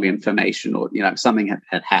 the wrong information, or, you know, something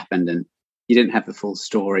had happened and you didn't have the full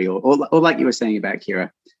story, or like you were saying about Kira,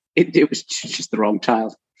 it was just the wrong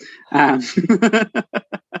child. And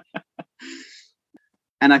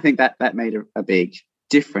I think that made a big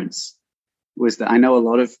difference, was that I know a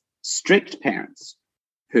lot of strict parents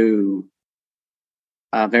who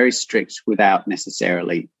are very strict without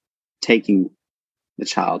necessarily taking the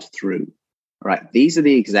child through. Right, these are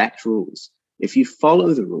the exact rules. If you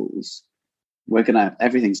follow the rules,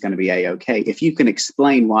 everything's going to be A-okay. If you can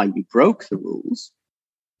explain why you broke the rules,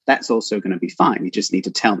 that's also going to be fine. You just need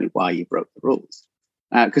to tell me why you broke the rules.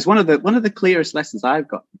 Because one of the clearest lessons I've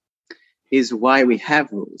got is why we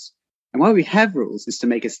have rules. And why we have rules is to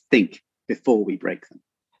make us think before we break them.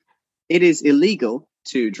 It is illegal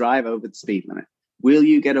to drive over the speed limit. Will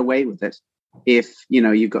you get away with it if, you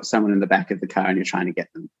know, you've got someone in the back of the car and you're trying to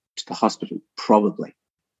get them to the hospital? Probably.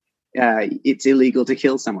 It's illegal to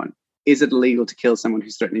kill someone. Is it illegal to kill someone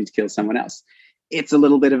who's threatening to kill someone else? It's a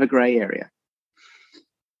little bit of a gray area.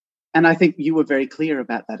 And I think you were very clear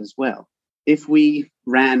about that as well. If we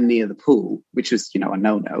ran near the pool, which was, you know, a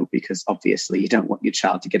no-no, because obviously you don't want your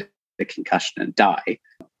child to get a concussion and die.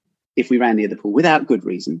 If we ran near the pool without good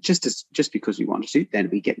reason, just because we wanted to, then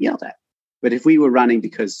we get yelled at. But if we were running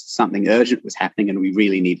because something urgent was happening and we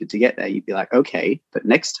really needed to get there, you'd be like, okay, but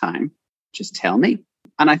next time, just tell me.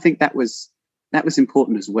 And I think that was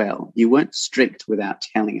important as well. You weren't strict without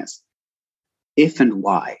telling us if and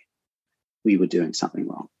why we were doing something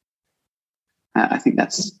wrong. I think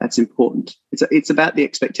that's important. It's about the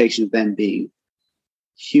expectation of them being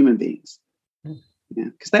human beings,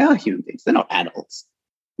 because they are human beings. They're not adults.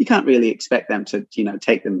 You can't really expect them to, you know,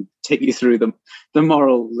 take you through the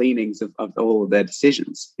moral leanings of all of their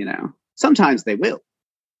decisions. You know, sometimes they will.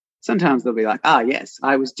 Sometimes they'll be like, yes,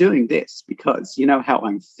 I was doing this because, you know, how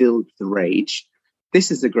I'm filled with rage. This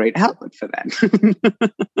is a great outlet for that.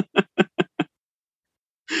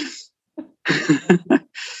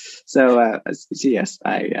 So yes,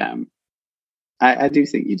 I do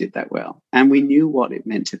think you did that well, and we knew what it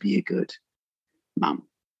meant to be a good mum.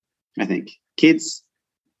 I think kids,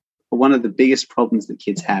 one of the biggest problems that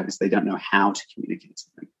kids have is they don't know how to communicate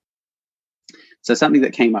something. So something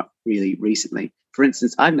that came up really recently, for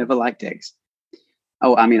instance, I've never liked eggs.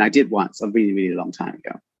 Oh, I mean, I did once, a really, really long time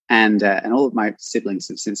ago. And all of my siblings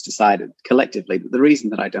have since decided collectively that the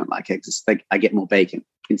reason that I don't like eggs is I get more bacon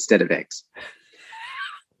instead of eggs.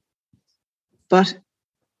 But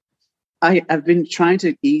I've been trying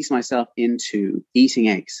to ease myself into eating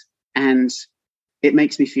eggs, and it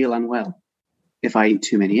makes me feel unwell if I eat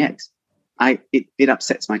too many eggs. It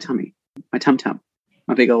upsets my tummy, my tum-tum,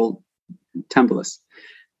 my big old tumulus.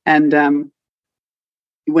 And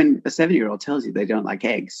when a 7-year-old tells you they don't like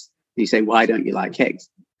eggs, you say, why don't you like eggs?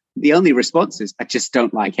 The only response is, I just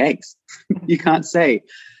don't like eggs. You can't say,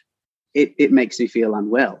 it makes me feel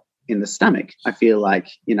unwell in the stomach. I feel like,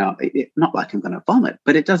 you know, not like I'm going to vomit,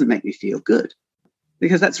 but it doesn't make me feel good,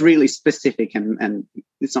 because that's really specific and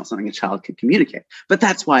it's not something a child can communicate. But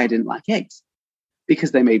that's why I didn't like eggs,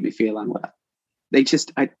 because they made me feel unwell. They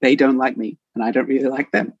don't like me and I don't really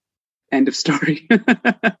like them. End of story.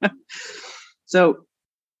 So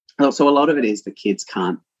a lot of it is the kids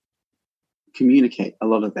can't communicate a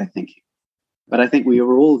lot of their thinking. But I think we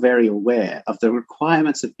were all very aware of the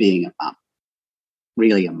requirements of being a mum,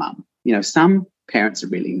 really a mum. You know, some parents are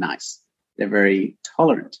really nice. They're very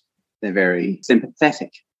tolerant. They're very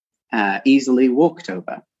sympathetic, easily walked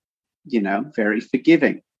over, very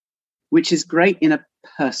forgiving, which is great in a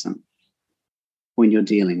person when you're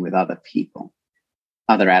dealing with other people,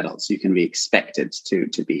 other adults. You can be expected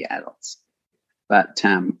to be adults. But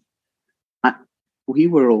we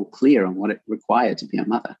were all clear on what it required to be a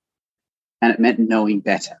mother. And it meant knowing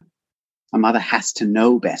better. A mother has to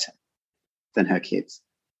know better than her kids.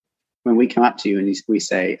 When we come up to you and we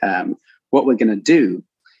say, what we're going to do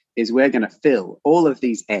is we're going to fill all of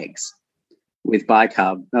these eggs with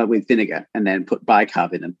with vinegar, and then put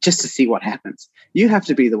bicarb in them just to see what happens. You have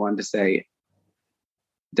to be the one to say,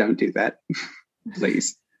 don't do that,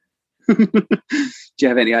 please. Do you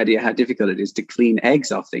have any idea how difficult it is to clean eggs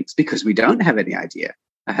off things? Because we don't have any idea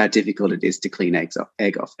how difficult it is to clean egg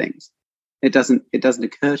off things. It doesn't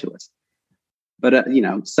occur to us. But,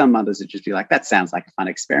 some mothers would just be like, that sounds like a fun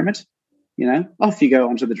experiment. Off you go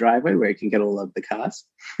onto the driveway where you can get all of the cars.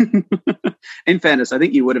 In fairness, I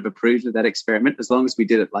think you would have approved of that experiment as long as we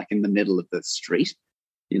did it like in the middle of the street,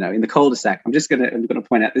 in the cul-de-sac. I'm going to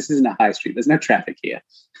point out, this isn't a high street. There's no traffic here.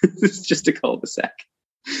 This is just a cul-de-sac.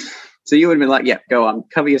 So you would have been like, yeah, go on,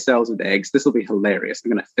 cover yourselves with eggs. This will be hilarious. I'm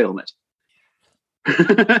going to film it.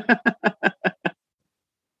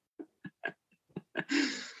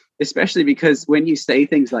 Especially because when you say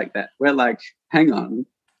things like that, we're like, hang on,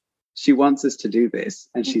 she wants us to do this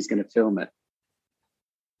and she's going to film it.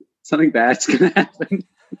 Something bad's going to happen.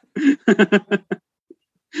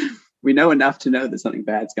 We know enough to know that something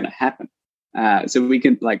bad's going to happen. So we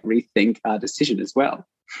can rethink our decision as well.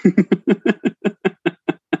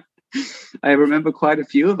 I remember quite a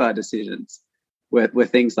few of our decisions were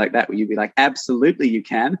things like that, where you'd be like, absolutely you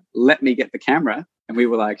can. Let me get the camera. And we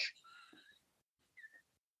were like,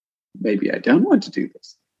 maybe I don't want to do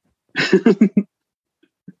this.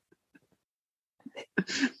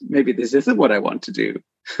 Maybe this isn't what I want to do.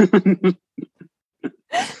 I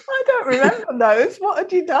don't remember those. What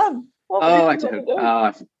had you done? I don't.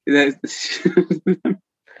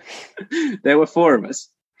 There were four of us,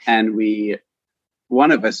 and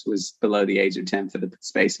one of us was below the age of 10 for the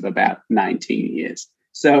space of about 19 years.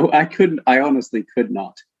 So I honestly could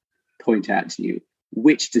not point out to you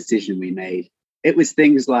which decision we made. It was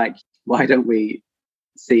things like, why don't we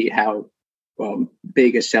see how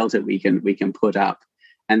big a shelter we can put up,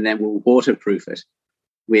 and then we'll waterproof it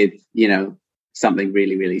with, something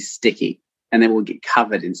really, really sticky. And then we'll get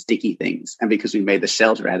covered in sticky things. And because we made the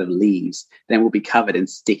shelter out of leaves, then we'll be covered in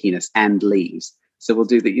stickiness and leaves. So we'll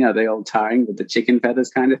do the old tarring with the chicken feathers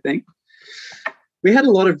kind of thing. We had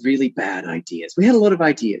a lot of really bad ideas. We had a lot of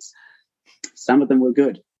ideas. Some of them were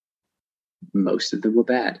good. Most of them were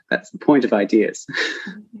bad. That's the point of ideas.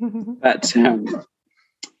 But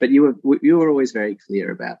you were always very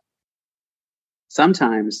clear about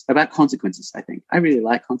consequences, I think. I really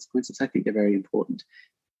like consequences. I think they're very important.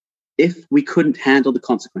 If we couldn't handle the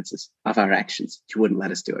consequences of our actions, you wouldn't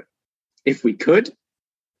let us do it. If we could,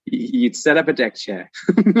 you'd set up a deck chair.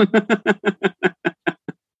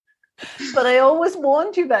 But I always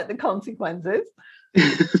warned you about the consequences.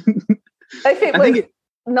 If it was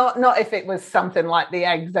not if it was something like the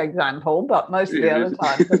eggs example, but most of the other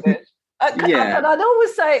times I did. And I'd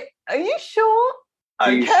always say, "Are you sure?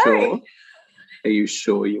 Are you sure? Are you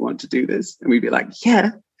sure you want to do this?" And we'd be like,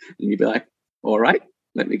 "Yeah," and you'd be like, "All right,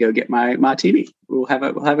 let me go get my martini. We'll have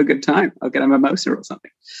a good time. I'll get a mimosa or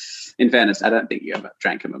something." In fairness, I don't think you ever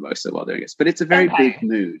drank a mimosa while doing this, but it's a very big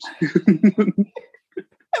mood.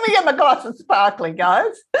 Let me get my glass of sparkling,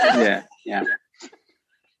 guys. Yeah.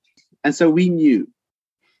 And so we knew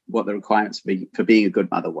what the requirements for being a good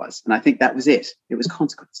mother was. And I think that was it. It was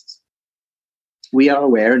consequences. We are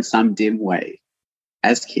aware in some dim way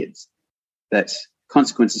as kids that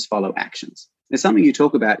consequences follow actions. There's something you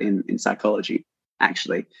talk about in psychology,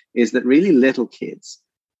 actually, is that really little kids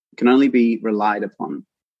can only be relied upon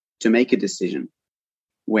to make a decision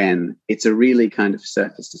when it's a really kind of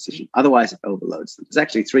surface decision. Otherwise, it overloads them. There's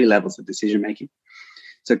actually 3 levels of decision making.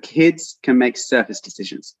 So kids can make surface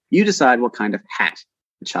decisions. You decide what kind of hat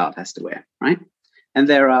the child has to wear, right? And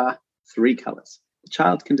there are 3 colors. The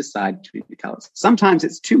child can decide between the colors. Sometimes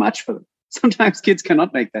it's too much for them. Sometimes kids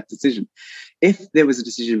cannot make that decision. If there was a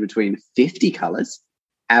decision between 50 colors,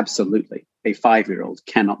 absolutely, a 5-year-old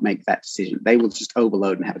cannot make that decision. They will just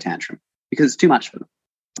overload and have a tantrum because it's too much for them.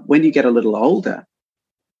 When you get a little older,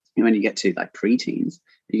 and when you get to like preteens,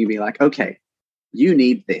 you can be like, okay, you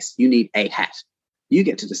need this. You need a hat. You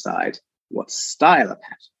get to decide what style of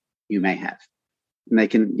hat you may have. And they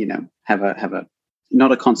can, have a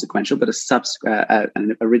not a consequential, but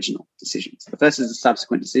an original decision. So the first is a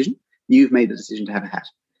subsequent decision. You've made the decision to have a hat.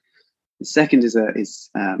 The second is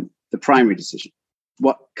the primary decision,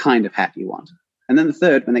 what kind of hat you want. And then the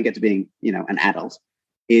third, when they get to being, an adult,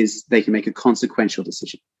 is they can make a consequential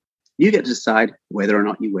decision. You get to decide whether or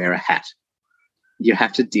not you wear a hat. You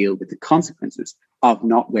have to deal with the consequences of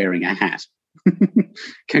not wearing a hat.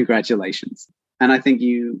 Congratulations. And I think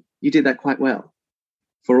you did that quite well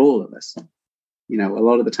for all of us. A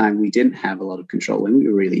lot of the time we didn't have a lot of control when we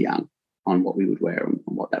were really young on what we would wear and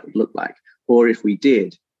what that would look like. Or if we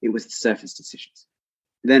did, it was the surface decisions.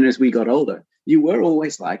 Then as we got older, you were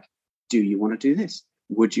always like, do you want to do this?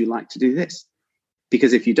 Would you like to do this?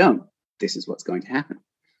 Because if you don't, this is what's going to happen.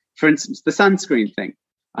 For instance, the sunscreen thing.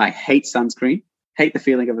 I hate sunscreen, hate the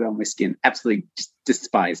feeling of it on my skin, absolutely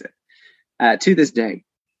despise it to this day.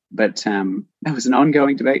 But that was an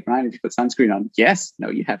ongoing debate, Ryan. Have you put sunscreen on? Yes. No,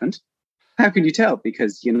 you haven't. How can you tell?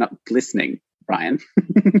 Because you're not glistening, Ryan.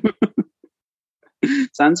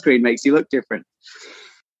 Sunscreen makes you look different.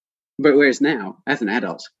 But whereas now, as an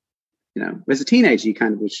adult, as a teenager, you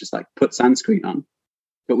kind of was just like, put sunscreen on.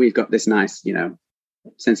 But we've got this nice,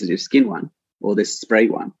 sensitive skin one or this spray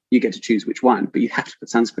one. You get to choose which one, but you have to put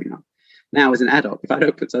sunscreen on. Now, as an adult, if I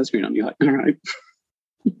don't put sunscreen on, you're like, all right.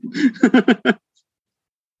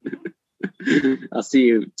 I'll see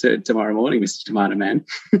you tomorrow morning, Mr. Tomato Man.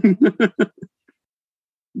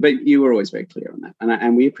 But you were always very clear on that.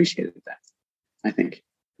 And we appreciated that, I think,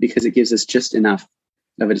 because it gives us just enough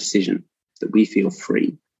of a decision that we feel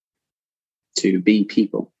free to be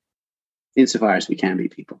people, insofar as we can be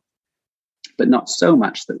people, but not so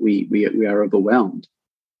much that we are overwhelmed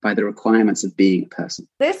by the requirements of being a person.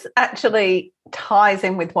 This actually ties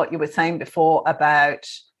in with what you were saying before about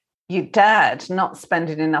your dad, not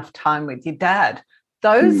spending enough time with your dad.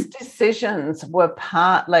 Those decisions were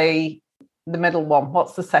partly the middle one.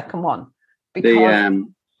 What's the second one? Because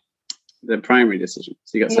the primary decision.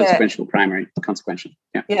 So you got subsequential, primary, consequential.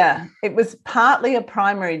 Yeah, it was partly a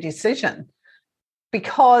primary decision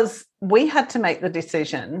because we had to make the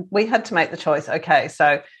decision. We had to make the choice. Okay,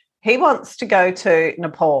 so he wants to go to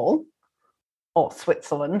Nepal or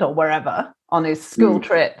Switzerland or wherever on his school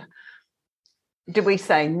trip. Do we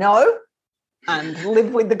say no and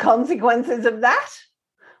live with the consequences of that?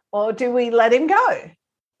 Or do we let him go?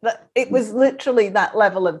 It was literally that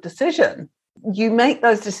level of decision. You make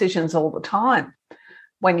those decisions all the time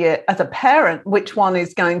when you're, as a parent, which one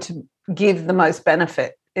is going to give the most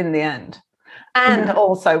benefit in the end? And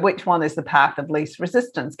also, which one is the path of least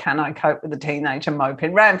resistance? Can I cope with a teenager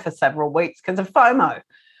moping around for several weeks because of FOMO?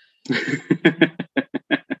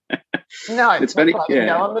 No, it's funny. Go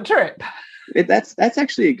on the trip. That's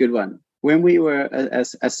actually a good one. When we were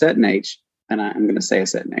a certain age, and I'm going to say a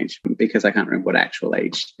certain age because I can't remember what actual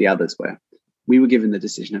age the others were, we were given the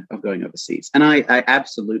decision of going overseas. And I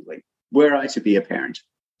absolutely, were I to be a parent,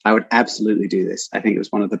 I would absolutely do this. I think it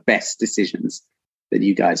was one of the best decisions that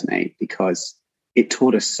you guys made because it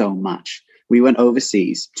taught us so much. We went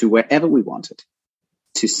overseas to wherever we wanted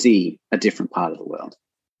to see a different part of the world.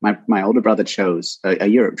 My older brother chose a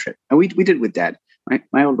Europe trip. And we did it with Dad.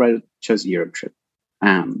 My older brother chose a Europe trip.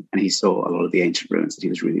 And he saw a lot of the ancient ruins that he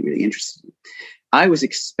was really, really interested in. I was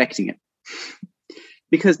expecting it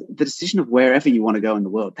because the decision of wherever you want to go in the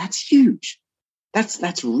world, that's huge.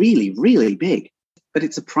 That's really, really big. But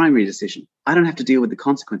it's a primary decision. I don't have to deal with the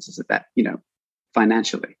consequences of that,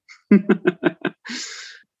 financially.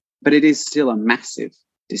 But it is still a massive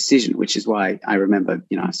decision, which is why I remember,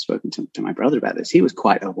 I've spoken to my brother about this. He was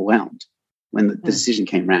quite overwhelmed when the decision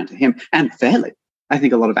came around to him, and fairly. I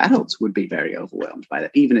think a lot of adults would be very overwhelmed by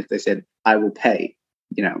that. Even if they said, I will pay,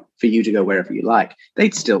 for you to go wherever you like,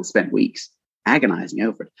 they'd still spend weeks agonizing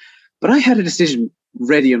over it. But I had a decision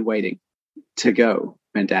ready and waiting to go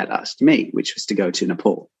when Dad asked me, which was to go to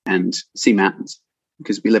Nepal and see mountains,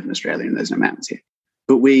 because we live in Australia and there's no mountains here.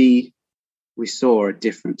 But we saw a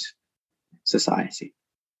different society,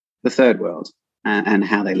 the third world, and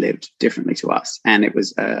how they lived differently to us. And it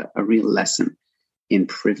was a real lesson in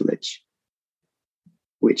privilege,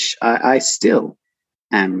 which I still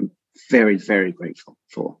am very, very grateful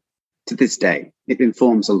for to this day. It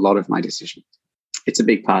informs a lot of my decisions. It's a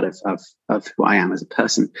big part of who I am as a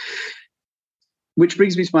person. Which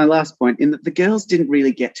brings me to my last point, in that the girls didn't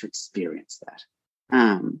really get to experience that.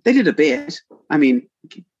 They did a bit. I mean,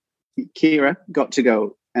 Kira got to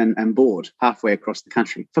go and board halfway across the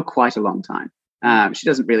country for quite a long time. She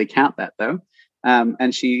doesn't really count that, though.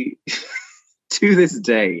 And she, to this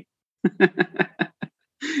day,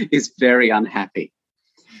 is very unhappy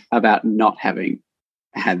about not having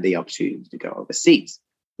had the opportunity to go overseas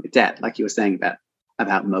with Dad, like you were saying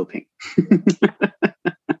about moping.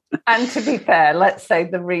 And to be fair, let's say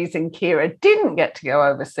the reason Kira didn't get to go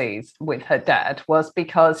overseas with her dad was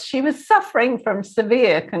because she was suffering from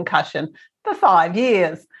severe concussion for 5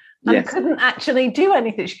 years and couldn't actually do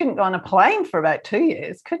anything. She couldn't go on a plane for about 2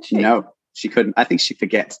 years, could she? No, she couldn't. I think she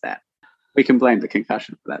forgets that. We can blame the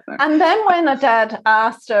concussion for that, though. And then when her dad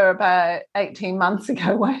asked her about 18 months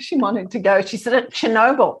ago where she wanted to go, she said, at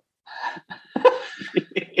Chernobyl.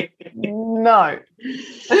 No.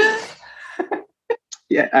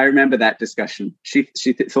 Yeah, I remember that discussion. She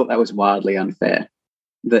thought that was wildly unfair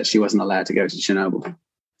that she wasn't allowed to go to Chernobyl.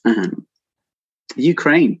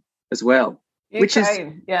 Ukraine as well. Which is,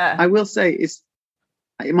 I will say,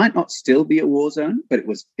 it might not still be a war zone, but it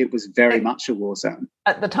was very much a war zone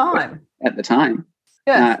at the time.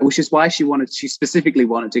 Yeah, which is why she specifically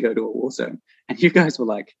wanted to go to a war zone, and you guys were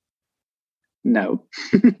like, no,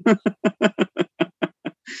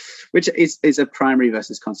 which is a primary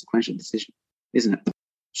versus consequential decision, isn't it?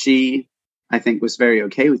 She, I think, was very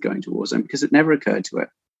okay with going to a war zone because it never occurred to her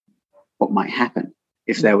what might happen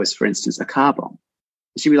if there was, for instance, a car bomb.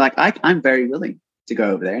 She'd be like, I'm very willing to go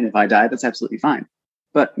over there, and if I die, that's absolutely fine.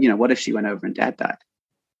 But, what if she went over and dad died?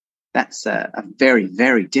 That's a very,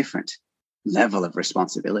 very different level of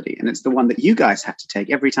responsibility. And it's the one that you guys have to take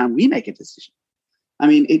every time we make a decision. I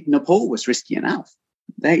mean, Nepal was risky enough.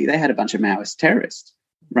 They had a bunch of Maoist terrorists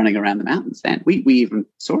running around the mountains then. We even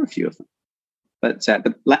saw a few of them. But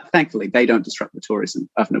thankfully, they don't disrupt the tourism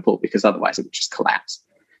of Nepal because otherwise it would just collapse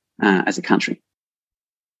as a country.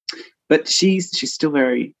 But she's still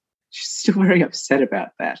very upset about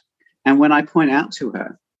that. And when I point out to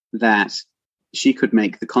her that she could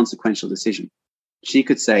make the consequential decision, she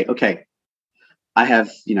could say, okay, I have,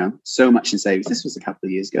 so much in savings. This was a couple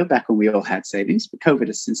of years ago, back when we all had savings, but COVID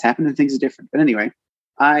has since happened and things are different. But anyway,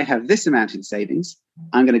 I have this amount in savings.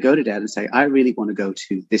 I'm going to go to dad and say, I really want to go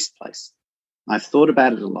to this place. I've thought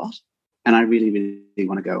about it a lot and I really, really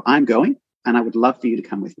want to go. I'm going and I would love for you to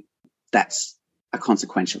come with me. That's a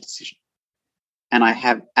consequential decision. And I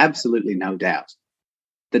have absolutely no doubt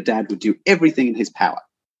that dad would do everything in his power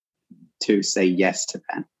to say yes to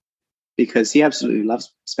that because he absolutely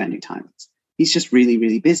loves spending time with us. He's just really,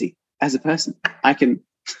 really busy as a person. I can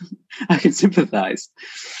sympathize,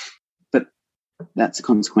 but that's a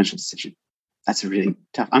consequential decision. That's a really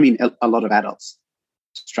tough. I mean, a lot of adults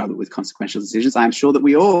struggle with consequential decisions. I'm sure that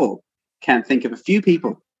we all can think of a few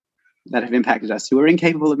people that have impacted us who are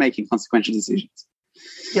incapable of making consequential decisions.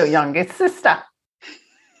 Your youngest sister.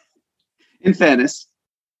 In fairness,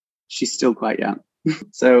 she's still quite young.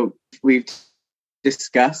 So we've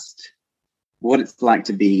discussed what it's like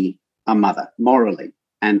to be a mother morally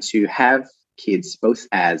and to have kids both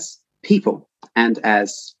as people and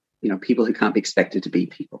as, people who can't be expected to be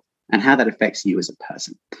people and how that affects you as a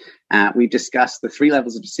person. We've discussed the 3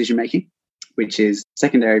 levels of decision making, which is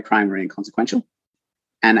secondary, primary, and consequential,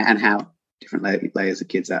 and how different layers of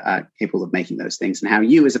kids are capable of making those things and how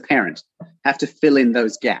you as a parent have to fill in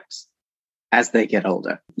those gaps as they get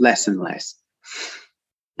older, less and less.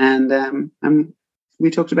 And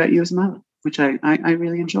we talked about you as a mother, which I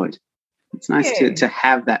really enjoyed. It's nice to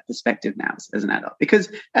have that perspective now as an adult. Because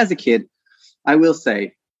as a kid, I will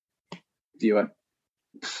say, viewer,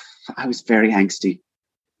 I was very angsty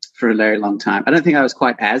for a very long time. I don't think I was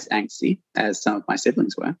quite as angsty as some of my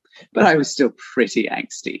siblings were, but I was still pretty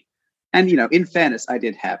angsty. And, in fairness, I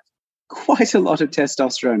did have quite a lot of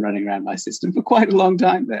testosterone running around my system for quite a long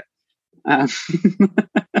time there.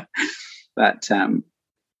 But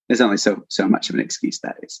there's only so much of an excuse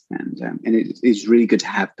that is. And it is really good to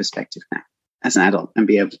have perspective now as an adult and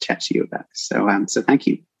be able to chat to you about this. So thank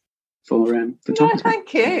you for talking to me.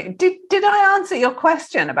 Thank you. Did I answer your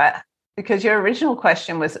question about, because your original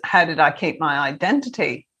question was, how did I keep my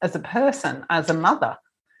identity as a person, as a mother?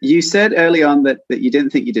 You said early on that you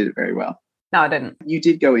didn't think you did it very well. No, I didn't. You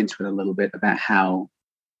did go into it a little bit about how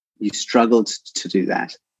you struggled to do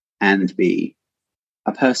that and be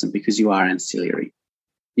a person because you are ancillary.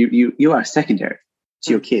 You are secondary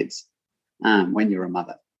to your kids when you're a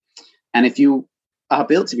mother. And if you are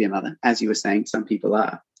built to be a mother, as you were saying, some people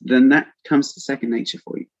are, then that comes to second nature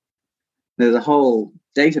for you. There's a whole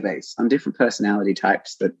database on different personality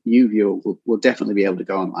types that you will definitely be able to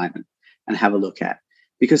go online and have a look at,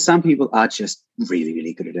 because some people are just really,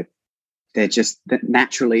 really good at it. They're just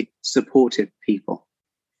naturally supportive people.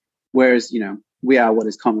 Whereas, we are what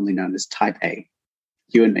is commonly known as type A,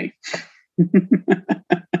 you and me.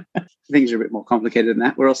 Things are a bit more complicated than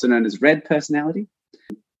that. We're also known as red personality,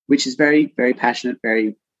 which is very, very passionate,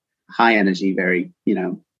 very high energy, very,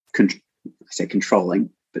 controlling,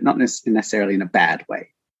 but not necessarily in a bad way.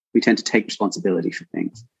 We tend to take responsibility for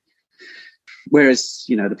things. Whereas,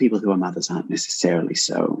 the people who are mothers aren't necessarily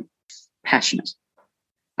so passionate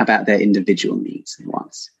about their individual needs and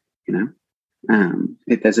wants.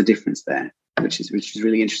 There's a difference there, which is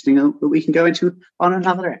really interesting, that we can go into on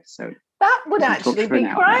another episode. That would actually be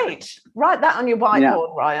great. Write that on your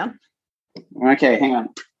whiteboard, Ryan. Okay, hang on.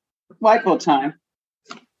 Whiteboard time.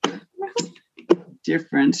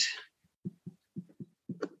 Different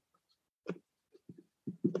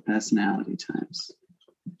personality types.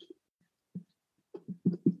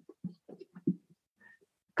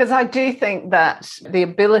 Because I do think that the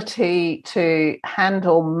ability to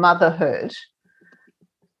handle motherhood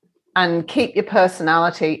and keep your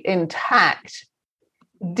personality intact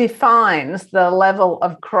defines the level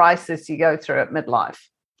of crisis you go through at midlife.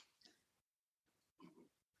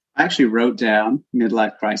 I actually wrote down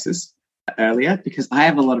midlife crisis earlier because I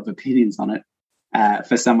have a lot of opinions on it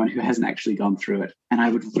for someone who hasn't actually gone through it. And I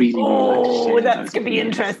would really like to share that's going to be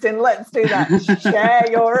interesting. Let's do that.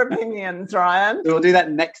 Share your opinions, Ryan. We'll do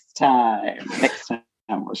that next time. Next time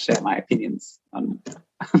we'll share my opinions on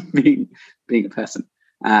being a person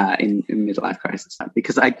in midlife crisis,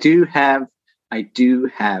 because I do have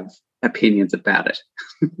opinions about it.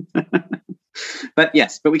 But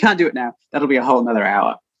we can't do it now. That'll be a whole another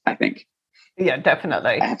hour, I think. Yeah,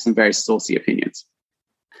 definitely. I have some very saucy opinions.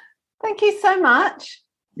 Thank you so much.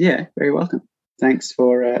 Yeah, very welcome. Thanks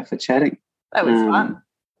for chatting. That was fun.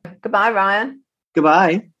 Goodbye, Ryan.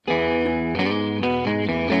 Goodbye.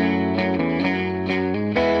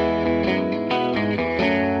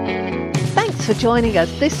 Thanks for joining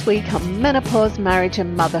us this week on Menopause, Marriage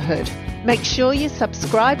and Motherhood. Make sure you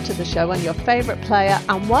subscribe to the show on your favourite player,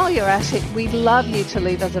 and while you're at it, we'd love you to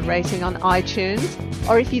leave us a rating on iTunes,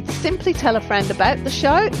 or if you'd simply tell a friend about the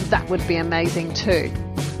show, that would be amazing too.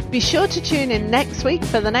 Be sure to tune in next week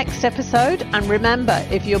for the next episode, and remember,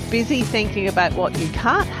 if you're busy thinking about what you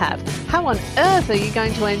can't have, how on earth are you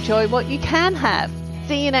going to enjoy what you can have?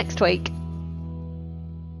 See you next week.